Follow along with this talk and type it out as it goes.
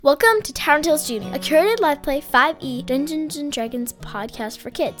Welcome to Tower Tales Jr., a curated live play 5e Dungeons & Dragons podcast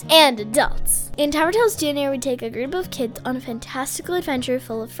for kids and adults. In Tower Tales Jr., we take a group of kids on a fantastical adventure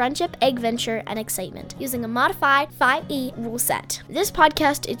full of friendship, adventure, and excitement, using a modified 5e rule set. This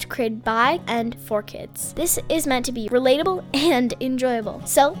podcast is created by and for kids. This is meant to be relatable and enjoyable.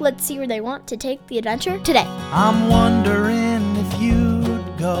 So let's see where they want to take the adventure today. I'm wondering if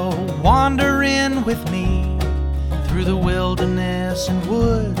you'd go wandering with me through the wilderness and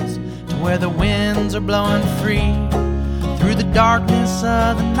woods to where the winds are blowing free, through the darkness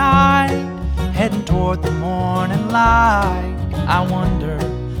of the night, heading toward the morning light. I wonder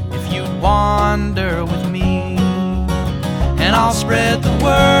if you'd wander with me, and I'll spread the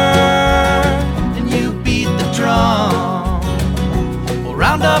word and you beat the drum. We'll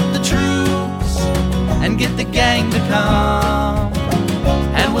round up the troops and get the gang to come,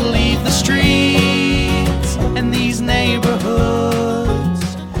 and we'll leave the streets and these neighborhoods,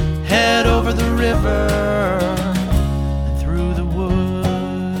 head over the river and through the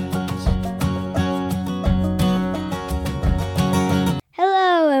woods.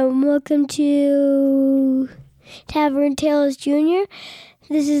 Hello and welcome to Tavern Tales Jr.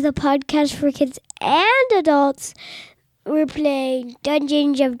 This is the podcast for kids and adults. We're playing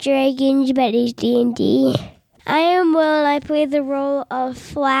Dungeons of Dragons, but it's D&D. I am Will and I play the role of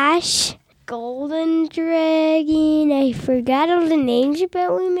Flash. Golden Dragon. I forgot all the names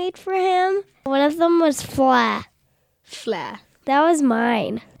that we made for him. One of them was Fla. That was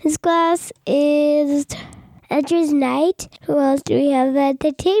mine. His class is Edge's Knight. Who else do we have at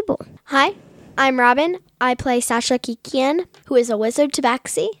the table? Hi, I'm Robin. I play Sasha Kikian, who is a wizard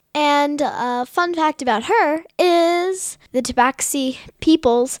tabaxi. And a fun fact about her is the tabaxi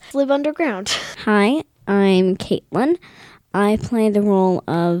peoples live underground. Hi, I'm Caitlin. I play the role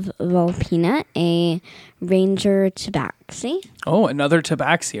of Volpina, a ranger tabaxi. Oh, another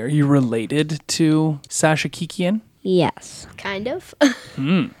tabaxi. Are you related to Sasha Kikian? Yes. Kind of.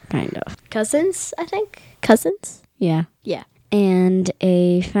 Kind of. Cousins, I think. Cousins? Yeah. Yeah. And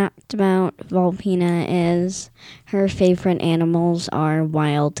a fact about Volpina is her favorite animals are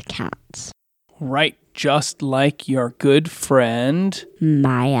wild cats. Right, just like your good friend.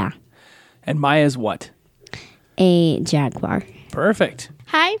 Maya, And Maya's what? a jaguar. Perfect.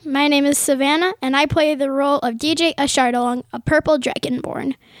 Hi, my name is Savannah, and I play the role of DJ Ashardalong, a purple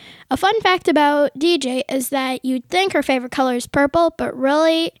dragonborn. A fun fact about DJ is that you'd think her favorite color is purple, but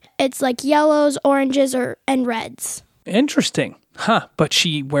really it's like yellows, oranges, and reds. Interesting. Huh, but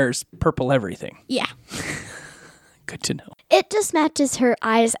she wears purple everything. Yeah. Good to know. It just matches her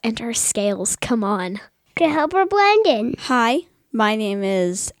eyes and her scales. Come on. To help her blend in. Hi, my name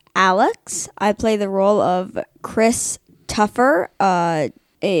is Alex. I play the role of Chris Tuffer, a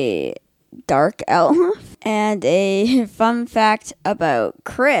dark elf. And a fun fact about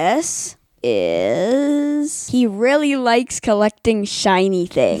Chris is he really likes collecting shiny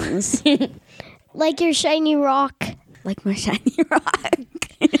things. Like your shiny rock. Like my shiny rock.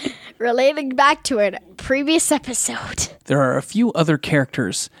 Relating back to a previous episode. There are a few other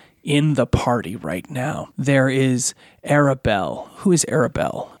characters in the party right now. There is Arabelle. Who is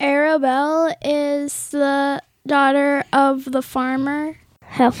Arabelle? Arabelle is the daughter of the farmer.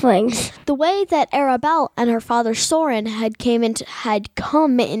 Halflings. The way that Arabelle and her father Soren had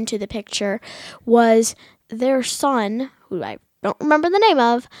come into the picture was their son, who I don't remember the name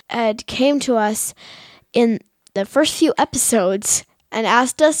of, had came to us in the first few episodes and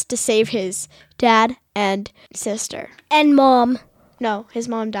asked us to save his dad and sister. And mom. No, his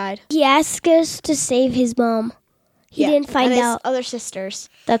mom died. He asked us to save his mom. He didn't find and out. his other sisters.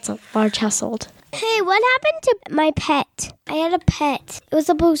 That's a large household. Hey, what happened to my pet? I had a pet. It was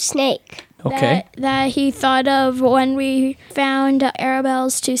a blue snake. Okay. That he thought of when we found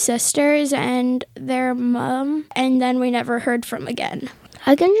Arabelle's two sisters and their mom, and then we never heard from again.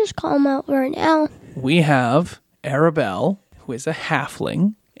 I can just call him out right now. We have Arabelle, who is a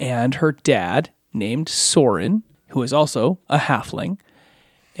halfling, and her dad, named Soren, who is also a halfling.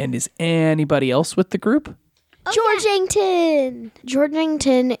 And is anybody else with the group? Georgington!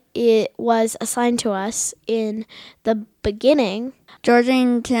 Georgington, it was assigned to us in the beginning.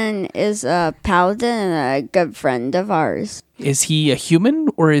 Georgington is a paladin and a good friend of ours. Is he a human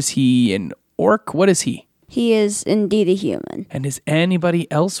or is he an orc? What is he? He is indeed a human. And is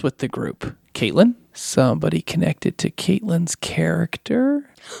anybody else with the group? Caitlin? Somebody connected to Caitlin's character?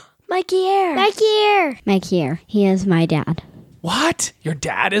 Mikey Air. Mike here. He is my dad. What? Your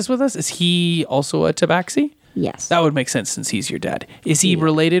dad is with us? Is he also a tabaxi? Yes. That would make sense since he's your dad. Is he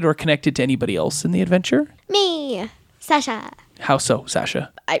related or connected to anybody else in the adventure? Me. Sasha. How so,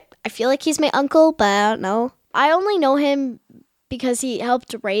 Sasha? I feel like he's my uncle, but I don't know. I only know him because he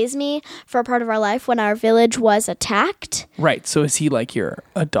helped raise me for a part of our life when our village was attacked. Right. So is he like your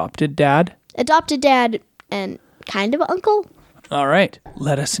adopted dad? Adopted dad and kind of uncle. All right.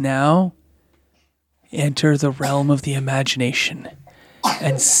 Let us now enter the realm of the imagination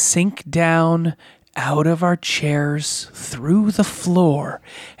and sink down out of our chairs, through the floor,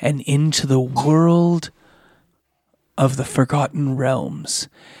 and into the world of the Forgotten Realms.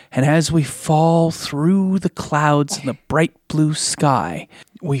 And as we fall through the clouds in the bright blue sky,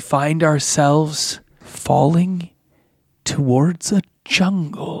 we find ourselves falling towards a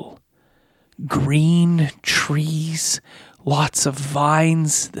jungle. Green trees, lots of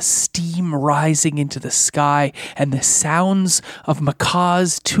vines, the steam rising into the sky, and the sounds of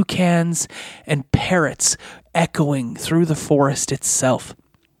macaws, toucans, and parrots echoing through the forest itself.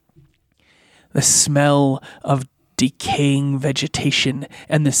 The smell of decaying vegetation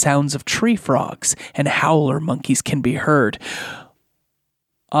and the sounds of tree frogs and howler monkeys can be heard,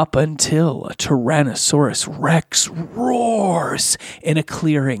 up until a Tyrannosaurus Rex roars in a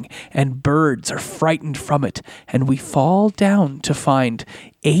clearing and birds are frightened from it, and we fall down to find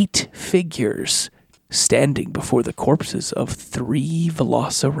 8 figures standing before the corpses of 3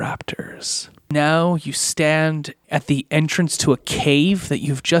 velociraptors. Now you stand at the entrance to a cave that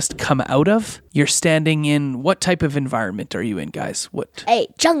you've just come out of. You're standing in, what type of environment are you in, guys? What? A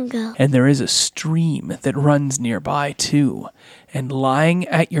jungle. And there is a stream that runs nearby too. And lying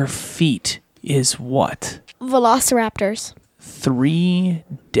at your feet is what? Velociraptors. 3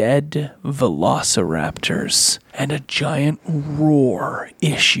 dead velociraptors, and a giant roar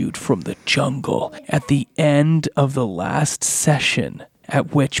issued from the jungle at the end of the last session,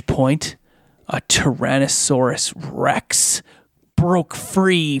 at which point a Tyrannosaurus Rex broke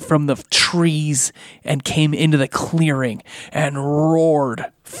free from the trees and came into the clearing and roared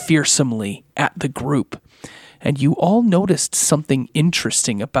fearsomely at the group. And you all noticed something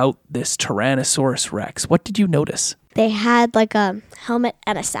interesting about this Tyrannosaurus Rex. What did you notice? They had like a helmet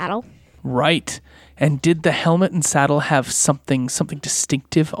and a saddle. Right. And did the helmet and saddle have something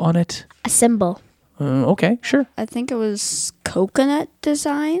distinctive on it? A symbol. Okay, sure. I think it was coconut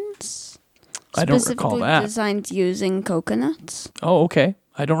designs. I don't recall Specifically that. designed using coconuts. Oh, okay.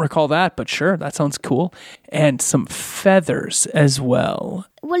 I don't recall that, but sure, that sounds cool. And some feathers as well.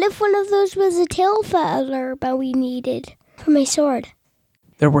 What if one of those was a tail feather that we needed for my sword?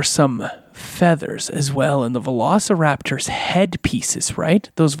 There were some feathers as well in the velociraptors' headpieces, right?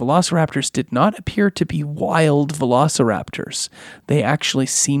 Those velociraptors did not appear to be wild velociraptors. They actually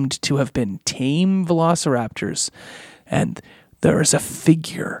seemed to have been tame velociraptors. And there is a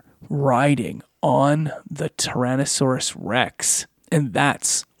figure riding on the Tyrannosaurus Rex. And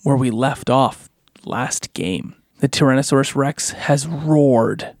that's where we left off last game. The Tyrannosaurus Rex has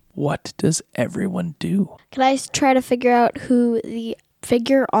roared. What does everyone do? Can I try to figure out who the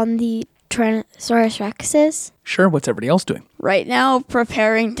figure on the Tyrannosaurus Rex is? Sure, what's everybody else doing? Right now,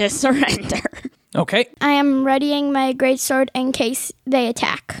 preparing to surrender. Okay. I am readying my greatsword in case they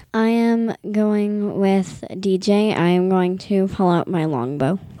attack. I am going with DJ. I am going to pull out my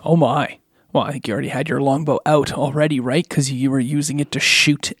longbow. Oh my. Well, I think you already had your longbow out already, right? Because you were using it to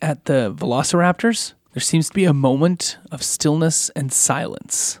shoot at the velociraptors. There seems to be a moment of stillness and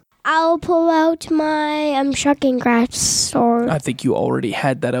silence. I'll pull out my shocking grass sword. I think you already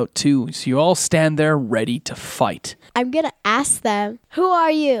had that out too. So you all stand there ready to fight. I'm going to ask them, who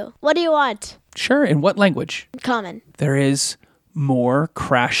are you? What do you want? Sure, in what language? Common. There is more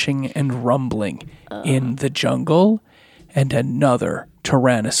crashing and rumbling in the jungle, and another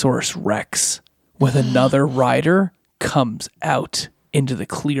Tyrannosaurus Rex with another rider comes out into the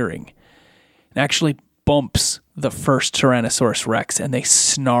clearing and actually bumps the first Tyrannosaurus Rex, and they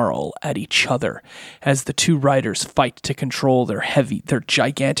snarl at each other as the 2 riders fight to control their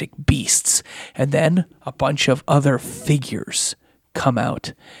gigantic beasts. And then a bunch of other figures come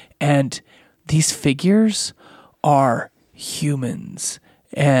out, and these figures are humans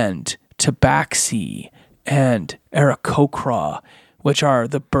and tabaxi and Aarakocra, which are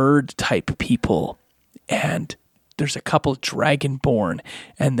the bird type people. And there's a couple dragonborn,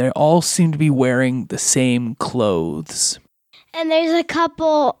 and they all seem to be wearing the same clothes. And there's a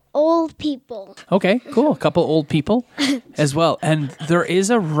couple old people. Okay, cool. A couple old people as well. And there is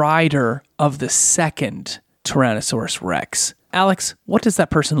a rider of the second Tyrannosaurus Rex. Alex, what does that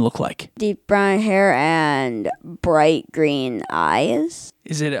person look like? Deep brown hair and bright green eyes.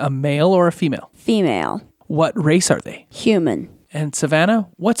 Is it a male or a female? Female. What race are they? Human. And Savannah,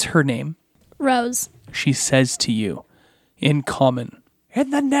 what's her name? Rose. She says to you in common, "In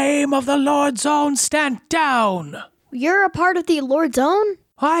the name of the Lord's own, stand down." You're a part of the Lord's Own?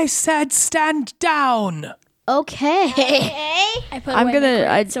 I said stand down. Okay. I put I'm away my gonna-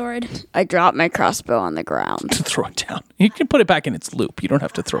 great sword. I dropped my crossbow on the ground. To throw it down. You can put it back in its loop. You don't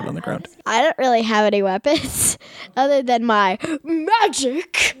have to throw it on the ground. I don't really have any weapons other than my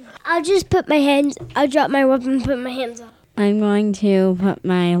magic. I'll drop my weapon and put my hands up. I'm going to put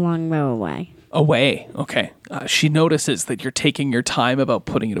my longbow away. Away. Okay. She notices that you're taking your time about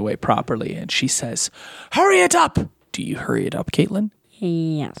putting it away properly, and she says, "Hurry it up!" Do you hurry it up, Caitlin?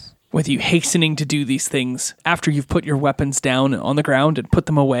 Yes. With you hastening to do these things, after you've put your weapons down on the ground and put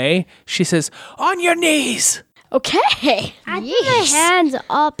them away, she says, "On your knees!" Okay. I put my hands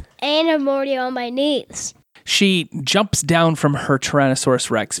up and I'm already on my knees. She jumps down from her Tyrannosaurus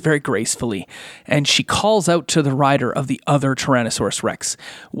Rex very gracefully, and she calls out to the rider of the other Tyrannosaurus Rex.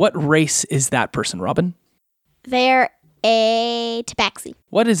 What race is that person, Robin? They're a tabaxi.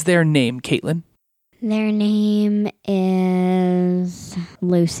 What is their name, Caitlin? Their name is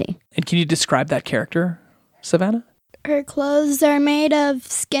Lucy. And can you describe that character, Savannah? Her clothes are made of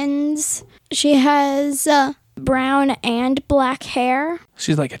skins. She has brown and black hair,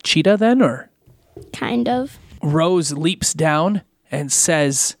 She's like a cheetah then, or? kind of. Rose leaps down and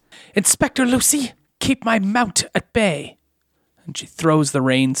says, "Inspector Lucy, keep my mount at bay." And she throws the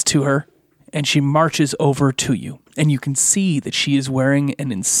reins to her, and she marches over to you. And you can see that she is wearing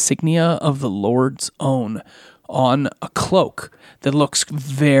an insignia of the Lord's own on a cloak that looks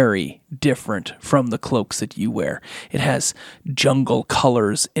very different from the cloaks that you wear. It has jungle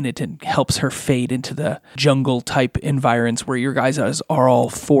colors in it and helps her fade into the jungle type environs where your guys are all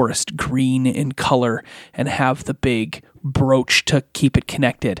forest green in color and have the big brooch to keep it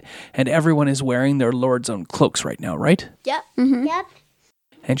connected. And everyone is wearing their Lord's own cloaks right now, right? Yep. Yep.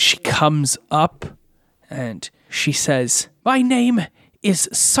 And she comes up and she says, "My name is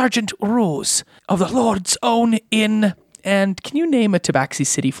Sergeant Rose of the Lord's Own Inn." And can you name a tabaxi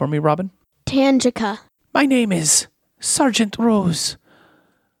city for me, Robin? Tangica. "My name is Sergeant Rose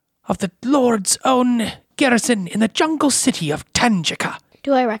of the Lord's Own Garrison in the jungle city of Tangica."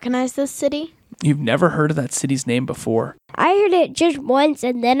 Do I recognize this city? You've never heard of that city's name before. I heard it just once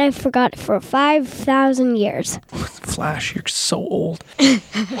and then I forgot for 5,000 years. Flash, you're so old.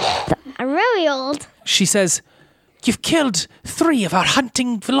 I'm really old. She says, "You've killed 3 of our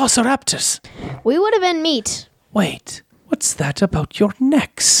hunting velociraptors." We would have been meat. Wait, what's that about your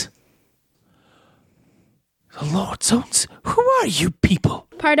necks? The Lord's Owns? Who are you people?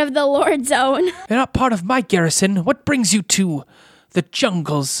 Part of the Lord's own. You're not part of my garrison. What brings you to the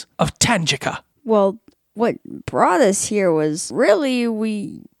jungles of Tangica? Well, what brought us here was really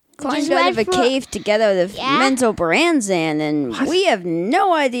we climbed out of a cave together with Mental Branzan, and we have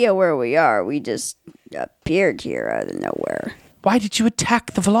no idea where we are. We just appeared here out of nowhere. Why did you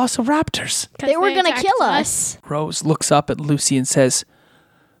attack the velociraptors? They were going to attacked kill us. Rose looks up at Lucy and says,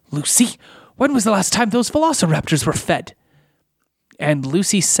 "Lucy, when was the last time those velociraptors were fed?" And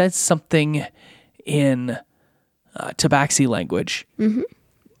Lucy says something in tabaxi language,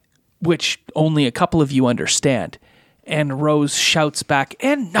 which only a couple of you understand. And Rose shouts back,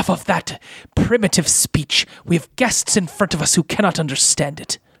 "Enough of that primitive speech. We have guests in front of us who cannot understand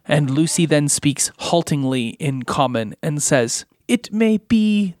it." And Lucy then speaks haltingly in common and says, "It may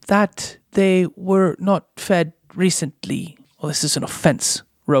be that they were not fed recently." Well, this is an offense,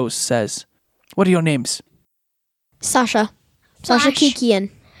 Rose says. "What are your names?" Sasha. Sasha Flash. Kikian.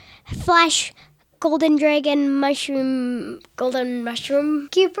 Flash, golden mushroom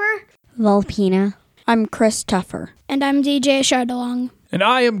keeper. Volpina. I'm Chris Tuffer. And I'm DJ Shardalong. "And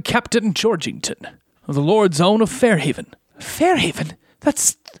I am Captain Georgington, of the Lord's Own of Fairhaven." Fairhaven?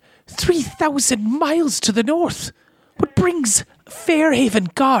 That's 3,000 miles to the north. What brings Fairhaven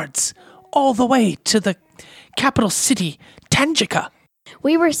guards all the way to the capital city, Tangica?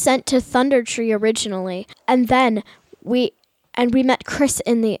 We were sent to Thunder Tree originally, and then we met Chris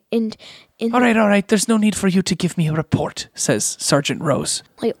in All right. There's no need for you to give me a report, says Sergeant Rose.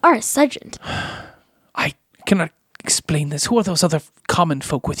 You are a sergeant. I cannot explain this. Who are those other common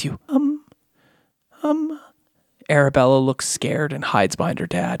folk with you? Arabella looks scared and hides behind her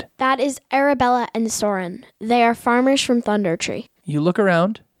dad. That is Arabella and Soren. They are farmers from Thunder Tree. You look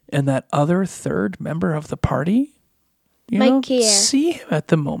around, and that other third member of the party, you Mike don't Kier. see him at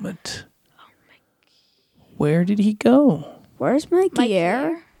the moment. Where did he go? Where's Mikey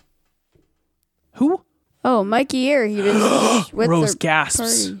Air? Who? Oh, Mikey Air. He was with Rose the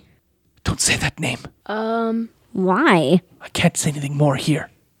gasps. party. Don't say that name. Why? I can't say anything more here.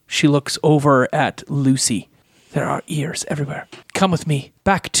 She looks over at Lucy. There are ears everywhere. Come with me,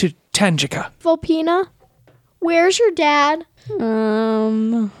 back to Tangica. Volpina, where's your dad?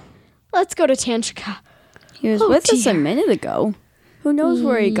 Um, Let's go to Tangica. He was with us a minute ago. Who knows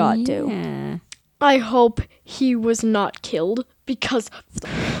where he got to? yeah. I hope he was not killed because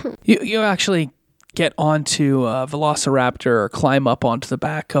You actually get onto a Velociraptor or climb up onto the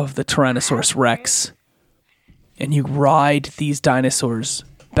back of the Tyrannosaurus Rex, and you ride these dinosaurs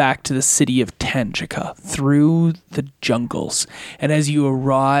back to the city of Tangica through the jungles. And as you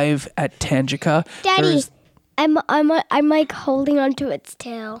arrive at Tangica, Daddy, I'm like holding onto its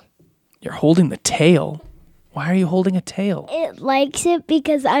tail. You're holding the tail. Why are you holding a tail? It likes it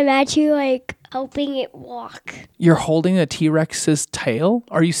because I'm actually like helping it walk. You're holding a T-Rex's tail?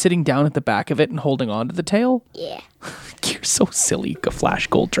 Are you sitting down at the back of it and holding on to the tail? Yeah. You're so silly, Flash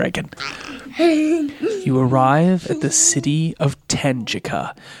Gold Dragon. You arrive at the city of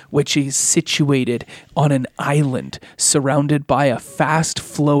Tangica, which is situated on an island surrounded by a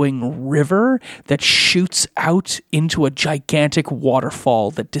fast-flowing river that shoots out into a gigantic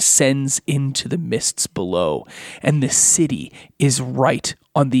waterfall that descends into the mists below. And the city is right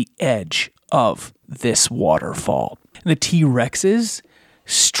on the edge of this waterfall. And the T-Rexes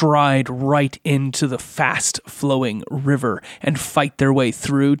stride right into the fast-flowing river and fight their way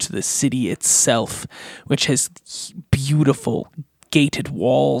through to the city itself, which has beautiful gated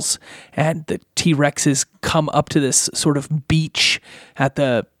walls. And the T-Rexes come up to this sort of beach at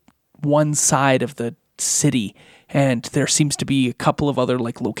the one side of the city, and there seems to be a couple of other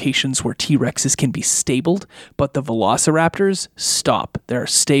locations where T-Rexes can be stabled, but the Velociraptors stop. There are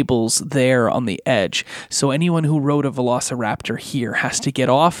stables there on the edge. So anyone who rode a Velociraptor here has to get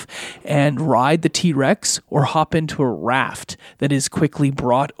off and ride the T-Rex or hop into a raft that is quickly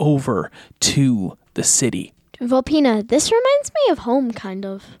brought over to the city. Volpina, this reminds me of home, kind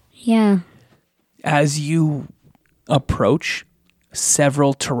of. Yeah. As you approach,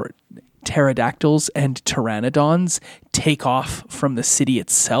 several pterodactyls and pteranodons take off from the city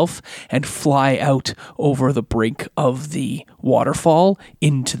itself and fly out over the brink of the waterfall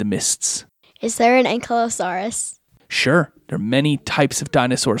into the mists. Is there an Ankylosaurus? Sure, there are many types of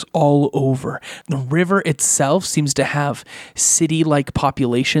dinosaurs all over. The river itself seems to have city-like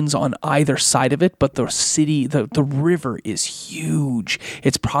populations on either side of it, but the river is huge.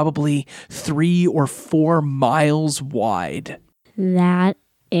 It's probably 3 or 4 miles wide. That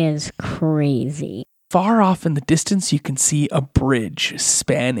is crazy. Far off in the distance, you can see a bridge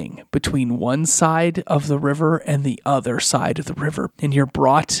spanning between one side of the river and the other side of the river. And you're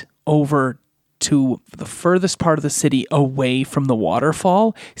brought over to the furthest part of the city away from the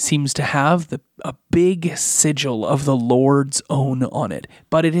waterfall. Seems to have a big sigil of the Lord's Own on it,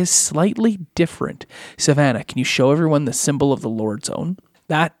 but it is slightly different. Savannah, can you show everyone the symbol of the Lord's Own?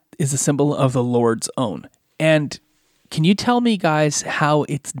 That is the symbol of the Lord's Own. And can you tell me, guys, how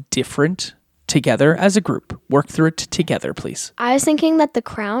it's different together as a group? Work through it together, please. I was thinking that the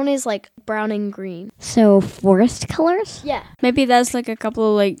crown is brown and green. So forest colors? Yeah. Maybe that's a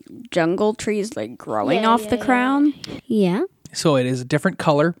couple of jungle trees growing off the crown. Yeah. So it is a different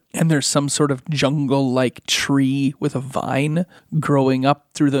color, and there's some sort of jungle-like tree with a vine growing up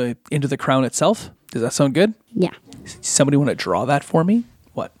into the crown itself. Does that sound good? Yeah. Somebody want to draw that for me?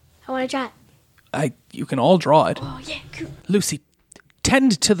 What? I want to try it. You can all draw it. Oh, yeah, cool. Lucy,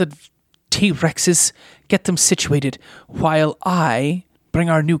 tend to the T-Rexes, get them situated, while I bring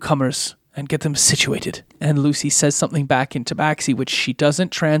our newcomers and get them situated. And Lucy says something back in Tabaxi, which she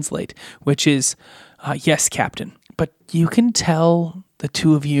doesn't translate, which is, yes, Captain. But you can tell the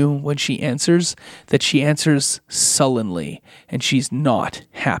two of you when she answers that she answers sullenly, and she's not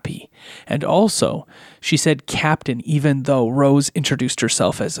happy. And also, she said Captain, even though Rose introduced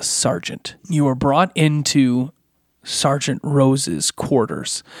herself as a sergeant. You were brought into Sergeant Rose's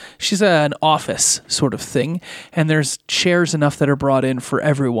quarters. She's an office sort of thing, and there's chairs enough that are brought in for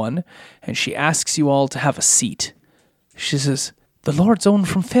everyone, and she asks you all to have a seat. She says, "The Lord's Own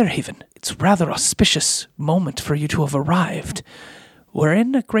from Fairhaven. It's rather auspicious moment for you to have arrived. We're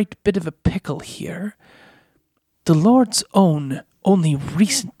in a great bit of a pickle here. The Lord's Own only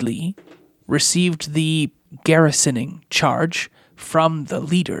recently received the garrisoning charge from the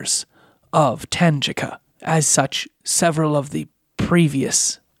leaders of Tangica. As such, several of the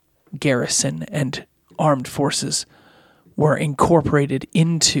previous garrison and armed forces were incorporated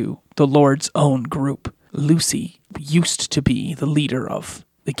into the Lord's Own group. Lucy used to be the leader of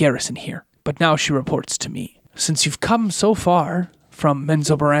the garrison here, but now she reports to me. Since you've come so far from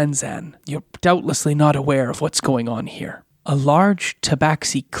Menzoberranzan, you're doubtlessly not aware of what's going on here. A large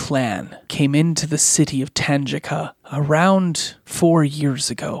Tabaxi clan came into the city of Tangica around 4 years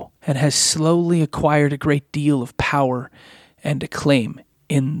ago and has slowly acquired a great deal of power and acclaim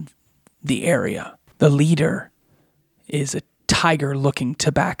in the area. The leader is a tiger-looking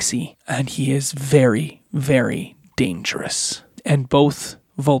Tabaxi, and he is very, very dangerous. And both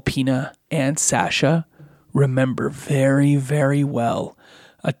Volpina and Sasha remember very, very well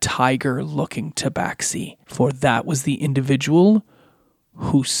a tiger-looking tabaxi, for that was the individual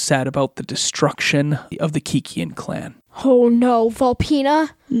who set about the destruction of the Kikian clan. Oh no,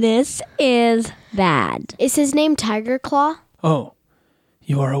 Volpina? This is bad. Is his name Tiger Claw? Oh,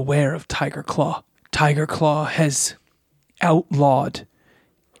 you are aware of Tiger Claw. Tiger Claw has outlawed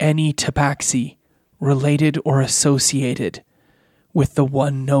any tabaxi related or associated with the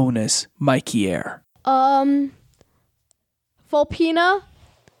one known as Mikey Air. Volpina?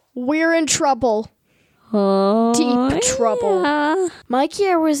 We're in trouble. Oh, Deep trouble. yeah. Mikey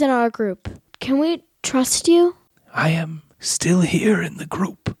Air was in our group. Can we trust you? I am still here in the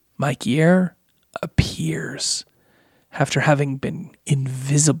group. Mikey Air appears after having been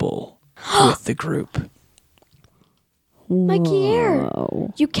invisible with the group. Mikey Air,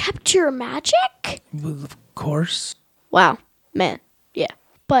 Whoa. you kept your magic? Well, of course. Wow, man, yeah.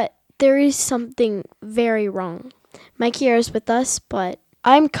 But there is something very wrong. Mikey Air is with us, but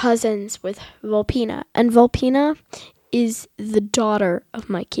I'm cousins with Volpina, and Volpina is the daughter of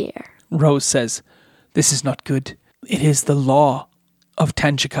Mikey Air. Rose says, "This is not good. It is the law of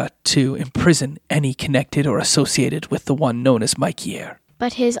Tanjika to imprison any connected or associated with the one known as Mikey Air."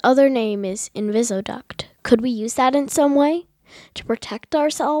 But his other name is Invisiduct. Could we use that in some way to protect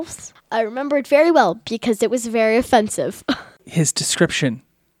ourselves? I remember it very well because it was very offensive. His description,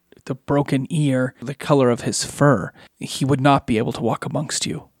 the broken ear, the color of his fur, he would not be able to walk amongst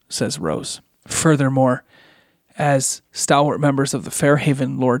you, says Rose. Furthermore, as stalwart members of the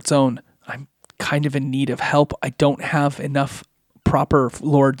Fairhaven Lord Zone, I'm kind of in need of help. I don't have enough proper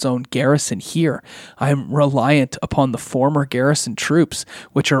Lord Zone garrison here. I'm reliant upon the former garrison troops,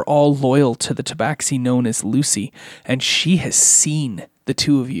 which are all loyal to the tabaxi known as Lucy, and she has seen the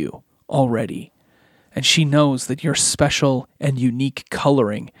two of you already. And she knows that your special and unique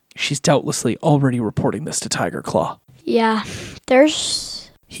coloring. She's doubtlessly already reporting this to Tiger Claw. Yeah,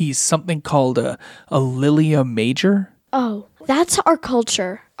 there's... He's something called a Lilia Major. Oh, that's our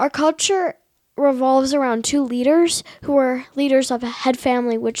culture. Our culture revolves around two leaders who are leaders of a head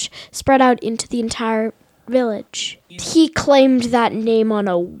family which spread out into the entire village. He claimed that name on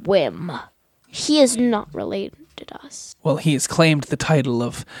a whim. He is not related to us. Well, he has claimed the title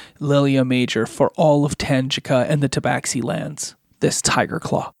of Lilia Major for all of Tanjika and the Tabaxi lands. This Tiger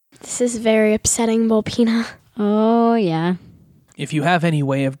Claw. This is very upsetting, Volpina. Oh, yeah. If you have any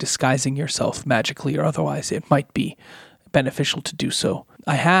way of disguising yourself magically or otherwise, it might be beneficial to do so.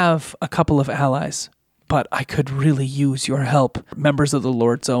 I have a couple of allies, but I could really use your help. Members of the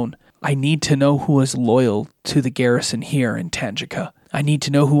Lord Zone, I need to know who is loyal to the garrison here in Tanjika. I need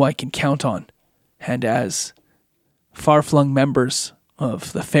to know who I can count on. And as far-flung members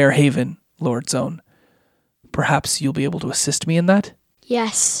of the Fairhaven Lord Zone, perhaps you'll be able to assist me in that?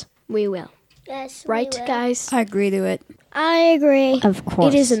 Yes, we will. Yes. Right, guys? I agree to it. I agree. Of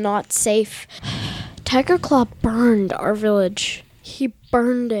course. It is not safe. Tiger Claw burned our village. He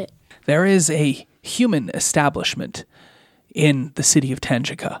burned it. There is a human establishment in the city of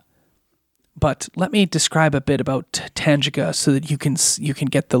Tanjika. But let me describe a bit about Tanjika so that you can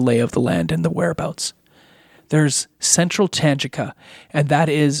get the lay of the land and the whereabouts. There's central Tanjika, and that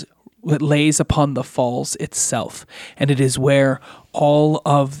is what lays upon the falls itself. And it is where all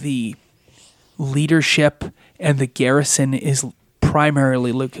of the leadership and the garrison is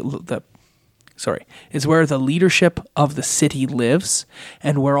primarily is where the leadership of the city lives,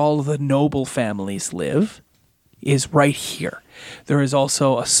 and where all of the noble families live is right here. There is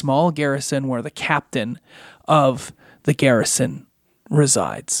also a small garrison where the captain of the garrison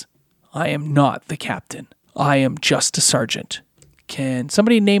resides. I am not the captain. I am just a sergeant. Can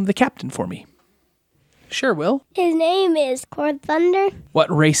somebody name the captain for me? Sure, Will. His name is Cord Thunder.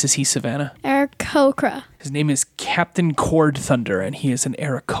 What race is he, Savannah? Aarakocra. His name is Captain Cord Thunder, and he is an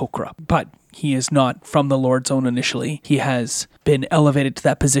Aarakocra. But he is not from the Lord Zone initially. He has been elevated to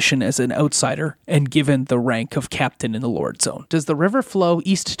that position as an outsider and given the rank of captain in the Lord Zone. Does the river flow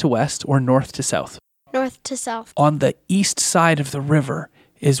east to west or north to south? North to south. On the east side of the river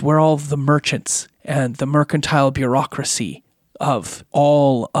is where all of the merchants and the mercantile bureaucracy of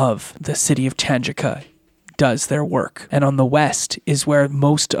all of the city of Tanjika does their work. And on the west is where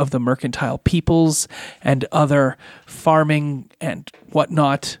most of the mercantile peoples and other farming and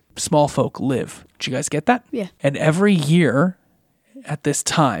whatnot small folk live. Did you guys get that? Yeah. And every year at this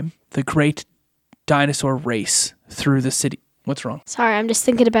time, the great dinosaur race through the city. What's wrong? Sorry, I'm just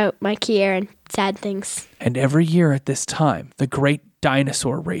thinking about Mikey Air and sad things. And every year at this time, the great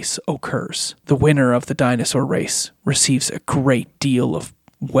dinosaur race occurs. The winner of the dinosaur race receives a great deal of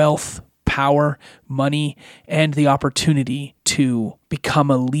wealth, power, money, and the opportunity to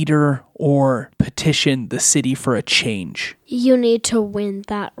become a leader or petition the city for a change. You need to win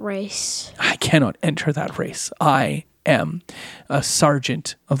that race. I cannot enter that race. I am a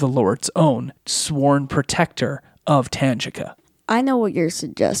sergeant of the Lord's Own, sworn protector of Tangica. I know what you're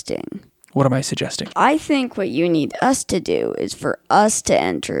suggesting. What am I suggesting? I think what you need us to do is for us to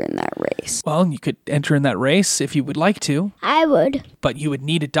enter in that race. Well, you could enter in that race if you would like to, I would. but you would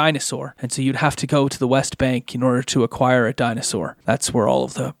need a dinosaur, and so you'd have to go to the West Bank in order to acquire a dinosaur. That's where all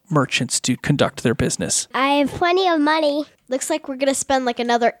of the merchants do conduct their business. I have plenty of money. Looks like we're gonna spend like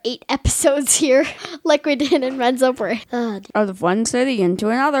another 8 episodes here, like we did in Renzo Bridge. Out of one city into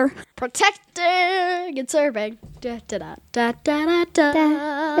another. Protecting and serving. Da, da, da, da, da, da,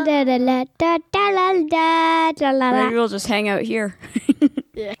 da. Maybe we'll just hang out here.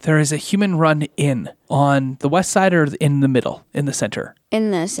 There is a human-run inn on the west side or in the middle, in the center.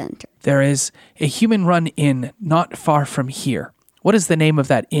 In the center. There is a human-run inn not far from here. What is the name of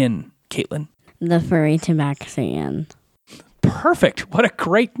that inn, Caitlin? The Furry Tabaxi Inn. Perfect. What a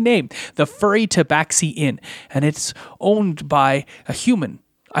great name. The Furry Tabaxi Inn. And it's owned by a human,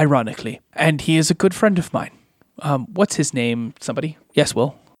 ironically. And he is a good friend of mine. What's his name, somebody? Yes,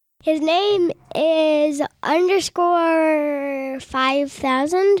 Will? His name is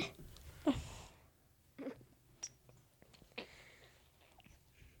 _5000.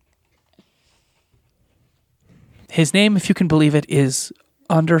 His name, if you can believe it, is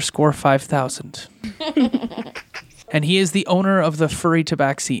 _5000. And he is the owner of the Furry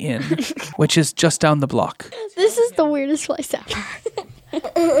Tabaxi Inn, which is just down the block. This is the weirdest place ever.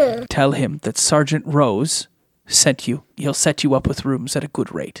 Tell him that Sergeant Rose sent you. He'll set you up with rooms at a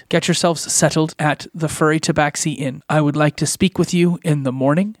good rate. Get yourselves settled at the Furry Tabaxi Inn. I would like to speak with you in the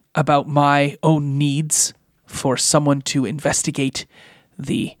morning about my own needs for someone to investigate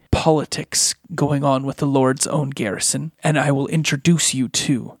the politics going on with the Lord's Own garrison, and I will introduce you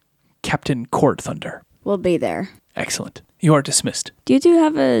to Captain Cord Thunder. We'll be there. Excellent. You are dismissed. Do you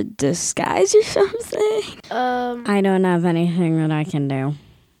have a disguise or something? I don't have anything that I can do.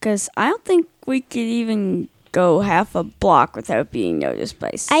 Because I don't think we could even go half a block without being noticed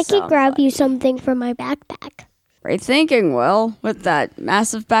by I could grab somebody. you something from my backpack. Great thinking, Will, with that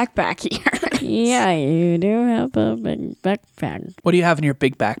massive backpack here. Yeah, you do have a big backpack. What do you have in your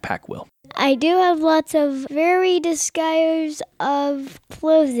big backpack, Will? I do have lots of very disguise of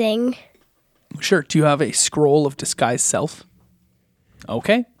clothing. Sure. Do you have a scroll of disguise self?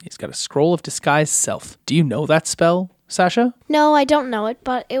 Okay. He's got a scroll of disguise self. Do you know that spell, Sasha? No, I don't know it,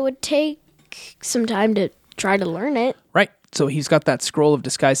 but it would take some time to try to learn it. Right. So he's got that scroll of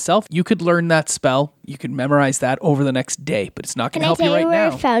disguise self. You could learn that spell. You could memorize that over the next day, but it's not going Can to I help you tell you right where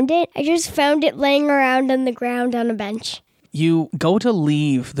now. I found it? I just found it laying around on the ground on a bench. You go to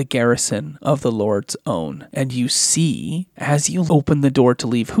leave the garrison of the Lord's Own, and you see, as you open the door to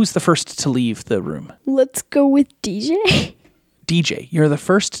leave, who's the first to leave the room? Let's go with DJ. DJ, you're the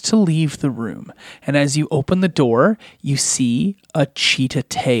first to leave the room. And as you open the door, you see a cheetah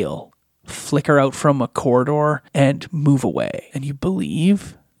tail flicker out from a corridor and move away. And you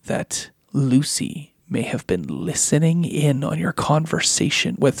believe that Lucy may have been listening in on your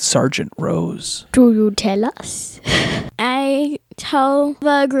conversation with Sergeant Rose. Do you tell us? I tell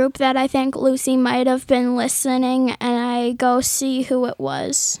the group that I think Lucy might have been listening, and I go see who it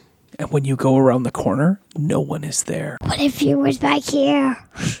was. And when you go around the corner, no one is there. What if he was back here?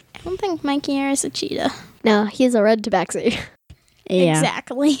 I don't think Mikey here is a cheetah. No, he's a red tabaxi. Yeah.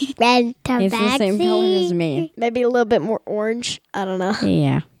 Exactly. Red It's the same color as tabaxi. me. Maybe a little bit more orange. I don't know.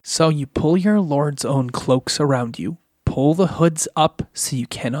 Yeah. So you pull your Lord's Own cloaks around you, pull the hoods up so you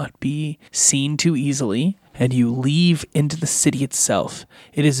cannot be seen too easily, and you leave into the city itself.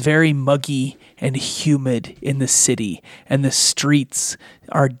 It is very muggy and humid in the city, and the streets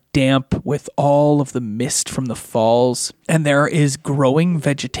are damp with all of the mist from the falls, and there is growing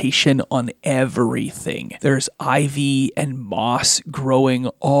vegetation on everything. There's ivy and moss growing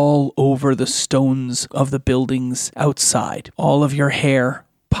all over the stones of the buildings outside. All of your hair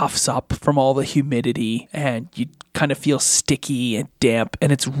puffs up from all the humidity, and you kind of feel sticky and damp,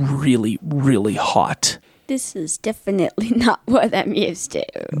 and it's really, really hot. This is definitely not what I'm used to.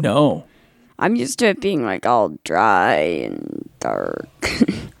 No. I'm used to it being like all dry and dark.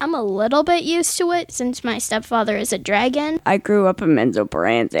 I'm a little bit used to it since my stepfather is a dragon. I grew up in Menzo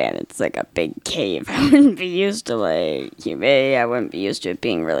Brands and it's like a big cave. I wouldn't be used to like humidity. I wouldn't be used to it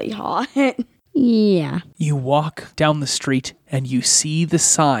being really hot. Yeah. You walk down the street and you see the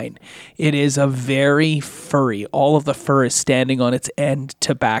sign. It is a very furry, all of the fur is standing on its end,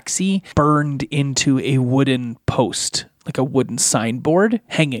 tabaxi, burned into a wooden post like a wooden signboard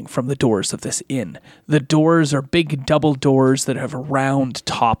hanging from the doors of this inn. The doors are big double doors that have a round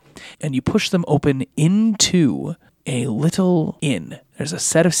top, and you push them open into a little inn. There's a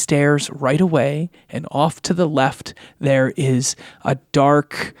set of stairs right away, and off to the left there is a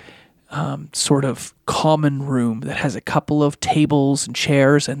dark sort of common room that has a couple of tables and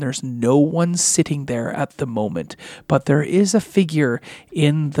chairs, and there's no one sitting there at the moment. But there is a figure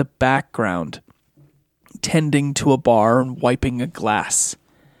in the background tending to a bar and wiping a glass.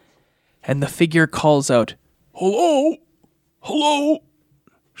 And the figure calls out, "Hello? Hello?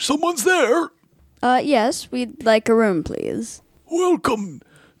 Someone's there? Yes, we'd like a room, please. Welcome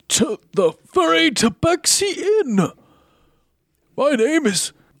to the Furry Tabaxi Inn. My name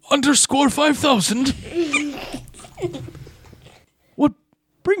is _5000. What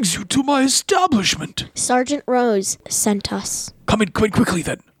brings you to my establishment? Sergeant Rose sent us. Come in quickly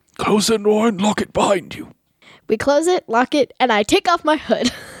then. Close the door and lock it behind you. We close it, lock it, and I take off my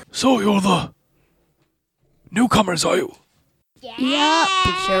hood. So you're the newcomers, are you? Yep,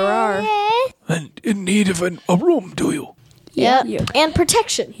 we sure are. And in need of a room, do you? Yeah. And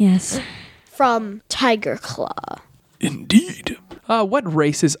protection Yes. from Tiger Claw. Indeed. What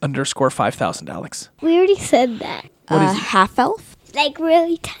race is _5000, Alex? We already said that. What is he? Half elf? Like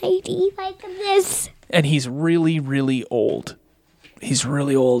really tiny, like this. And he's really, really old. He's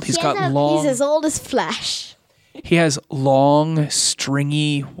really old. He's He's as old as Flash. He has long,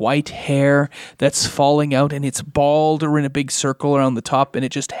 stringy, white hair that's falling out, and it's bald or in a big circle around the top, and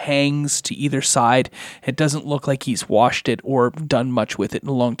it just hangs to either side. It doesn't look like he's washed it or done much with it in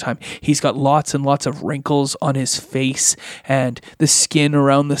a long time. He's got lots and lots of wrinkles on his face, and the skin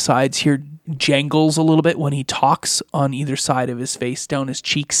around the sides here jangles a little bit when he talks on either side of his face, down his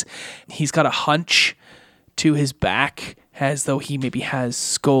cheeks. He's got a hunch to his back, as though he maybe has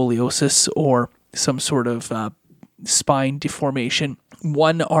scoliosis or some sort of spine deformation.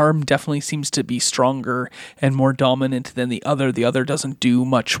 One arm definitely seems to be stronger and more dominant than the other. The other doesn't do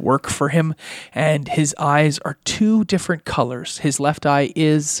much work for him. And his eyes are two different colors. His left eye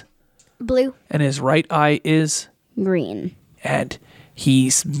is Blue. and his right eye is Green. and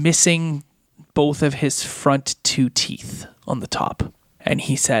he's missing both of his front two teeth on the top. And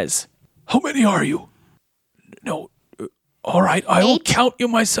he says, "How many are you?" "No. All right, I will count you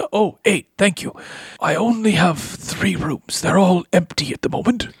myself." "Oh, 8, thank you. I only have 3 rooms. They're all empty at the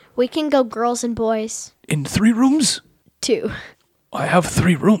moment." We can go girls and boys. "In 3 rooms?" 2. "I have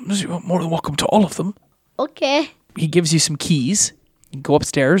 3 rooms. You're more than welcome to all of them." Okay. He gives you some keys. You go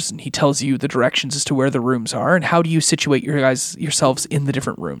upstairs, and he tells you the directions as to where the rooms are. And how do you situate yourselves in the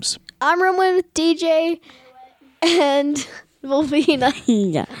different rooms? I'm rooming with DJ and Volvina.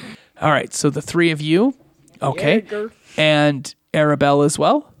 Yeah. All right, so the 3 of you. Okay. And Arabelle as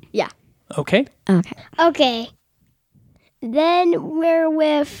well? Yeah. Okay. Okay. Okay. Then we're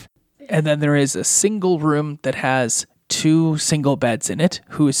with And then there is a single room that has 2 single beds in it.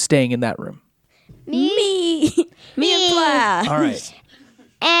 Who is staying in that room? Me and Flash. All right.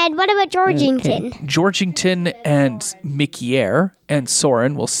 and what about Georgington? Georgington and Mikier and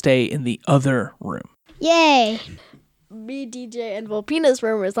Soren will stay in the other room. Yay. Me, DJ, and Volpina's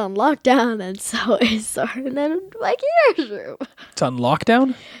room is on lockdown, and so is Soren and Mikey's room. It's on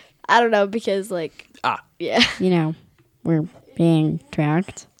lockdown? I don't know, because, yeah. You know, we're being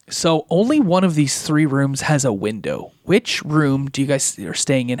tracked. So only one of these 3 rooms has a window. Which room do you guys are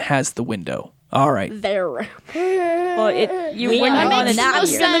staying in has the window? All right. Their room. Well, you wouldn't want to not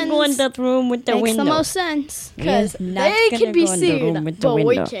see gonna go in that room with the Makes window. the most sense. Because not they gonna can be go in the room seen, with the but we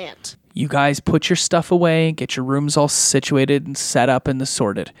window. can't. You guys put your stuff away, get your rooms all situated and set up and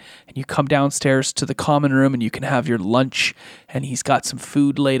assorted. And you come downstairs to the common room and you can have your lunch. And he's got some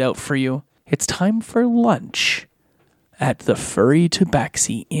food laid out for you. It's time for lunch at the Furry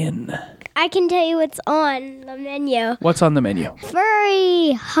Tabaxi Inn. I can tell you what's on the menu. What's on the menu?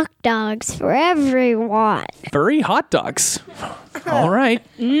 Furry hot dogs for everyone. Furry hot dogs. All right.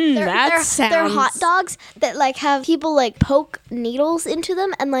 They're sounds- hot dogs that have people poke needles into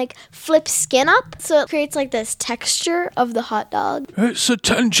them and flip skin up, so it creates this texture of the hot dog. It's a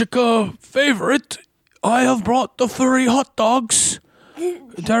Tenchika favorite. I have brought the furry hot dogs.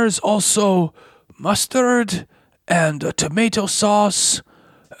 There's also mustard and a tomato sauce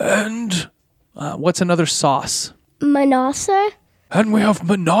and what's another sauce? Manasa? And we have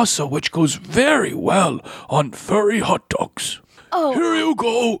Manasa, which goes very well on furry hot dogs. Oh. Here you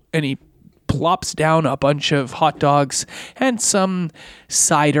go. And he plops down a bunch of hot dogs and some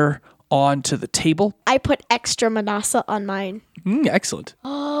cider onto the table. I put extra Manasa on mine. Excellent.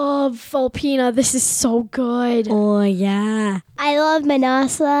 Oh, Volpina, this is so good. Oh, yeah. I love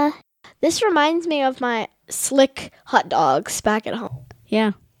Manasa. This reminds me of my slick hot dogs back at home.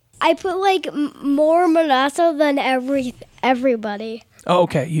 Yeah. I put like more manasa than everybody. Oh,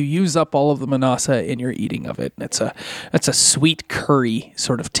 okay. You use up all of the manasa in your eating of it. It's a sweet curry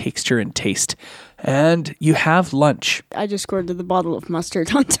sort of texture and taste. And you have lunch. I just squirted the bottle of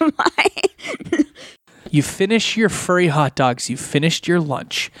mustard onto mine. You finish your furry hot dogs. You finished your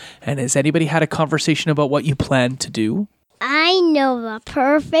lunch. And has anybody had a conversation about what you plan to do? I know the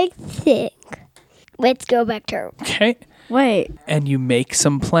perfect thing. Let's go back to her. Okay. Wait. And you make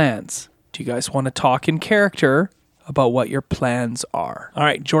some plans. Do you guys want to talk in character about what your plans are? All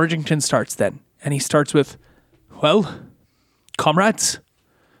right, Georgington starts then. And he starts with, well, comrades,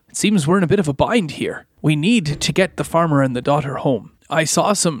 it seems we're in a bit of a bind here. We need to get the farmer and the daughter home. I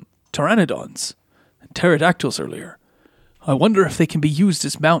saw some pteranodons and pterodactyls earlier. I wonder if they can be used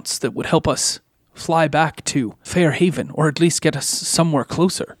as mounts that would help us fly back to Fairhaven, or at least get us somewhere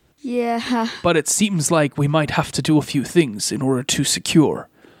closer. Yeah. But it seems like we might have to do a few things in order to secure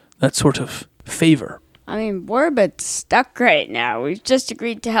that sort of favor. I mean, we're a bit stuck right now. We've just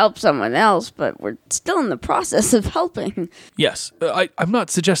agreed to help someone else, but we're still in the process of helping. Yes, I'm not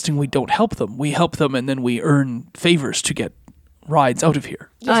suggesting we don't help them. We help them and then we earn favors to get rides out of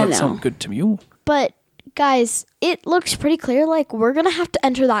here. Does I that know. sound good to you? But guys, it looks pretty clear like we're going to have to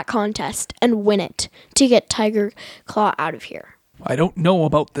enter that contest and win it to get Tiger Claw out of here. I don't know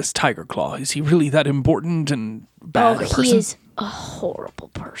about this Tiger Claw. Is he really that important and bad a person? He is a horrible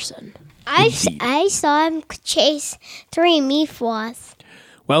person. Indeed. I saw him chase 3 meatballs.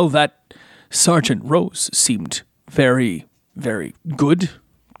 Well, that Sergeant Rose seemed very, very good,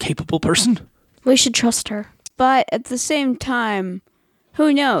 capable person. We should trust her. But at the same time,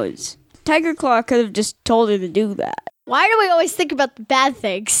 who knows? Tiger Claw could have just told her to do that. Why do we always think about the bad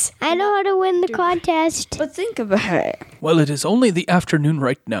things? I know how to win the contest. But think about it. Well, it is only the afternoon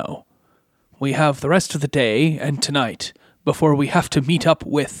right now. We have the rest of the day and tonight before we have to meet up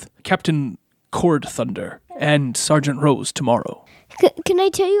with Captain Cord Thunder and Sergeant Rose tomorrow. Can I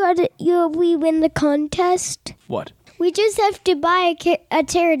tell you how we win the contest? What? We just have to buy a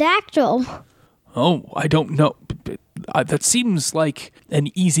pterodactyl. Oh, I don't know. That seems like an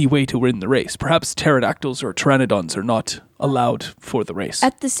easy way to win the race. Perhaps pterodactyls or pteranodons are not allowed for the race.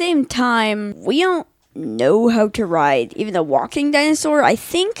 At the same time, we don't know how to ride even a walking dinosaur. I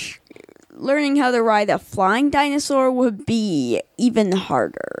think learning how to ride a flying dinosaur would be even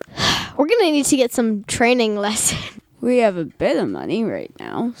harder. We're going to need to get some training lessons. We have a bit of money right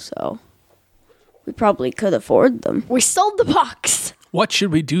now, so we probably could afford them. We sold the box. What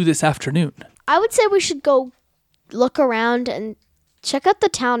should we do this afternoon? I would say we should go look around and check out the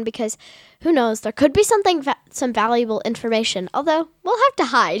town because who knows, there could be some valuable information. Although, we'll have to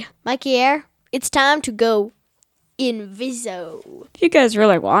hide. Mikey Air, it's time to go inviso. If you guys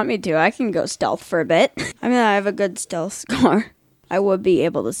really want me to, I can go stealth for a bit. I mean, I have a good stealth score. I would be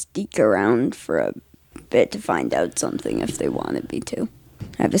able to sneak around for a bit to find out something if they wanted me to.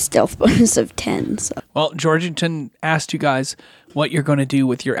 I have a stealth bonus of 10, so. Well, Georgington asked you guys what you're going to do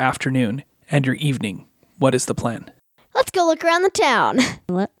with your afternoon and your evening. What is the plan? Let's go look around the town.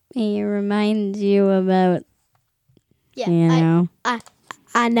 Let me remind you about, Yeah, you know.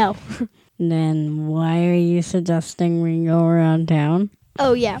 I know. Then why are you suggesting we go around town?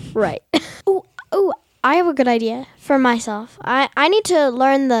 Oh, yeah, right. Oh, I have a good idea for myself. I need to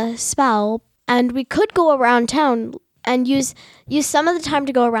learn the spell, and we could go around town and use some of the time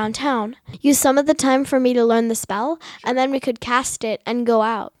to go around town. Use some of the time for me to learn the spell, and then we could cast it and go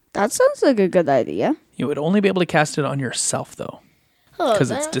out. That sounds like a good idea. You would only be able to cast it on yourself, though, because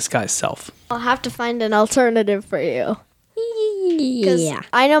it's disguised self. I'll have to find an alternative for you. Yeah.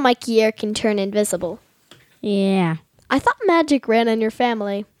 I know Mikey Air can turn invisible. Yeah. I thought magic ran in your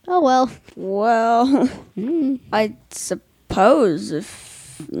family. Oh, well. Well, I suppose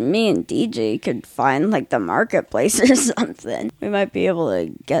if me and DJ could find, like, the marketplace or something, we might be able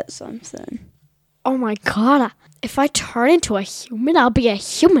to get something. Oh, my God. If I turn into a human, I'll be a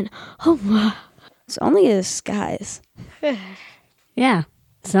human. Oh, wow. It's only a disguise. Yeah.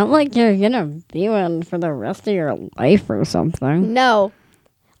 It's not like you're gonna be one for the rest of your life or something. No.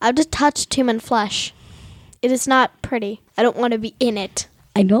 I've just touched human flesh. It is not pretty. I don't want to be in it.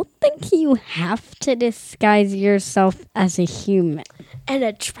 I don't think you have to disguise yourself as a human. And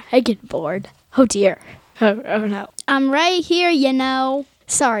a dragonborn. Oh, dear. Oh, no. I'm right here, you know.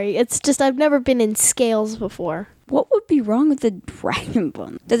 Sorry, it's just I've never been in scales before. What would be wrong with the dragon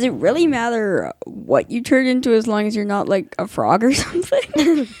bone? Does it really matter what you turn into as long as you're not like a frog or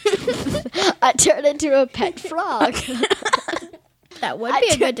something? I turned into a pet frog. That would be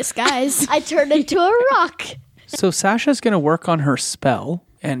a good disguise. I turned into a rock. So Sasha's going to work on her spell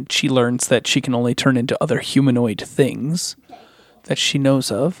and she learns that she can only turn into other humanoid things that she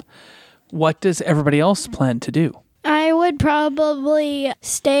knows of. What does everybody else plan to do? I would probably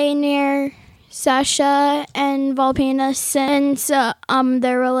stay near Sasha and Volpina since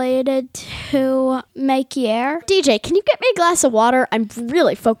they're related to Makier. DJ, can you get me a glass of water? I'm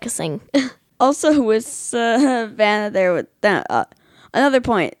really focusing. Also, with Vanna there with that, another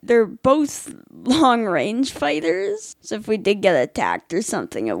point, they're both long-range fighters, so if we did get attacked or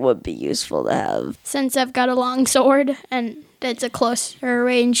something, it would be useful to have. Since I've got a long sword and it's a closer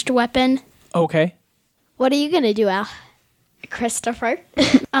ranged weapon. Okay. What are you going to do, Al? Christopher?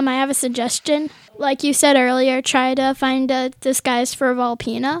 I have a suggestion. Like you said earlier, try to find a disguise for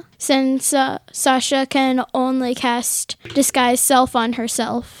Volpina, since Sasha can only cast disguise self on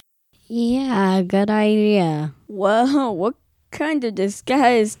herself. Yeah, good idea. Whoa, what kind of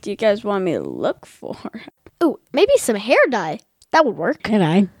disguise do you guys want me to look for? Ooh, maybe some hair dye. That would work. Can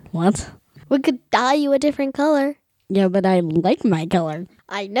I? What? We could dye you a different color. Yeah, but I like my color.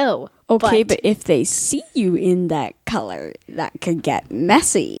 I know. Okay, but if they see you in that color, that could get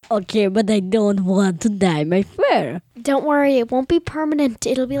messy. Okay, but I don't want to dye my fur. Don't worry, it won't be permanent.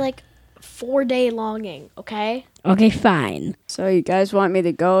 It'll be like 4-day longing, okay? Okay, fine. So you guys want me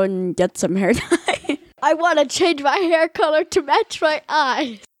to go and get some hair dye? I want to change my hair color to match my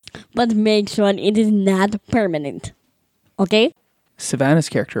eyes. But make sure it is not permanent. Okay? Savannah's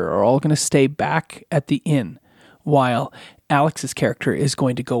character are all going to stay back at the inn, while Alex's character is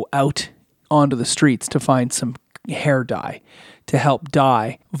going to go out onto the streets to find some hair dye to help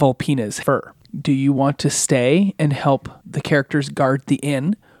dye Volpina's fur. Do you want to stay and help the characters guard the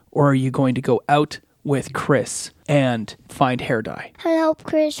inn, or are you going to go out with Chris and find hair dye? I'll help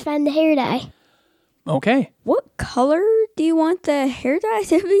Chris find the hair dye. Okay. What color do you want the hair dye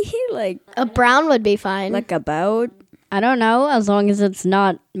to be? Like A brown would be fine. like about? I don't know, as long as it's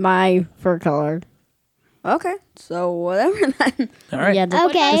not my fur color. Okay, so whatever then. All right. Yeah,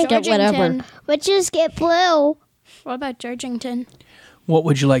 Okay. just get whatever. Georgington? We'll just get blue. What about Georgington? What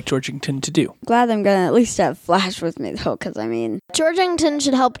would you like Georgington to do? Glad I'm gonna at least have Flash with me though, because I mean, Georgington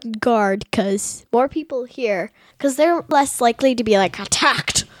should help guard because more people here, because they're less likely to be like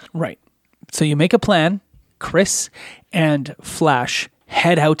attacked. Right. So you make a plan. Chris and Flash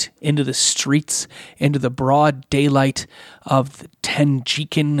head out into the streets, into the broad daylight of the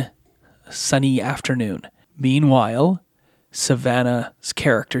Tenjikin sunny afternoon. Meanwhile, Savannah's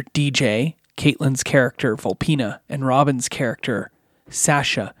character, DJ, Caitlin's character, Volpina, and Robin's character,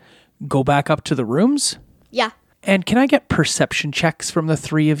 Sasha, go back up to the rooms. Yeah. And can I get perception checks from the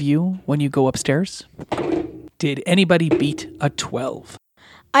three of you when you go upstairs? Did anybody beat a 12?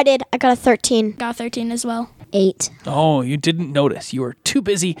 I did. I got a 13. Got 13 as well. 8. Oh, you didn't notice. You were too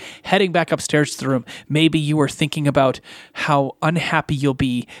busy heading back upstairs to the room. Maybe you were thinking about how unhappy you'll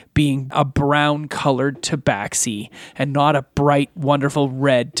be being a brown-colored tabaxi and not a bright, wonderful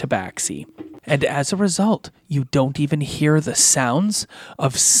red tabaxi. And as a result, you don't even hear the sounds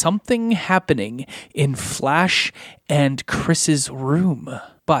of something happening in Flash and Chris's room.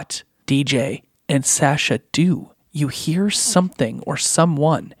 But DJ and Sasha do. You hear something or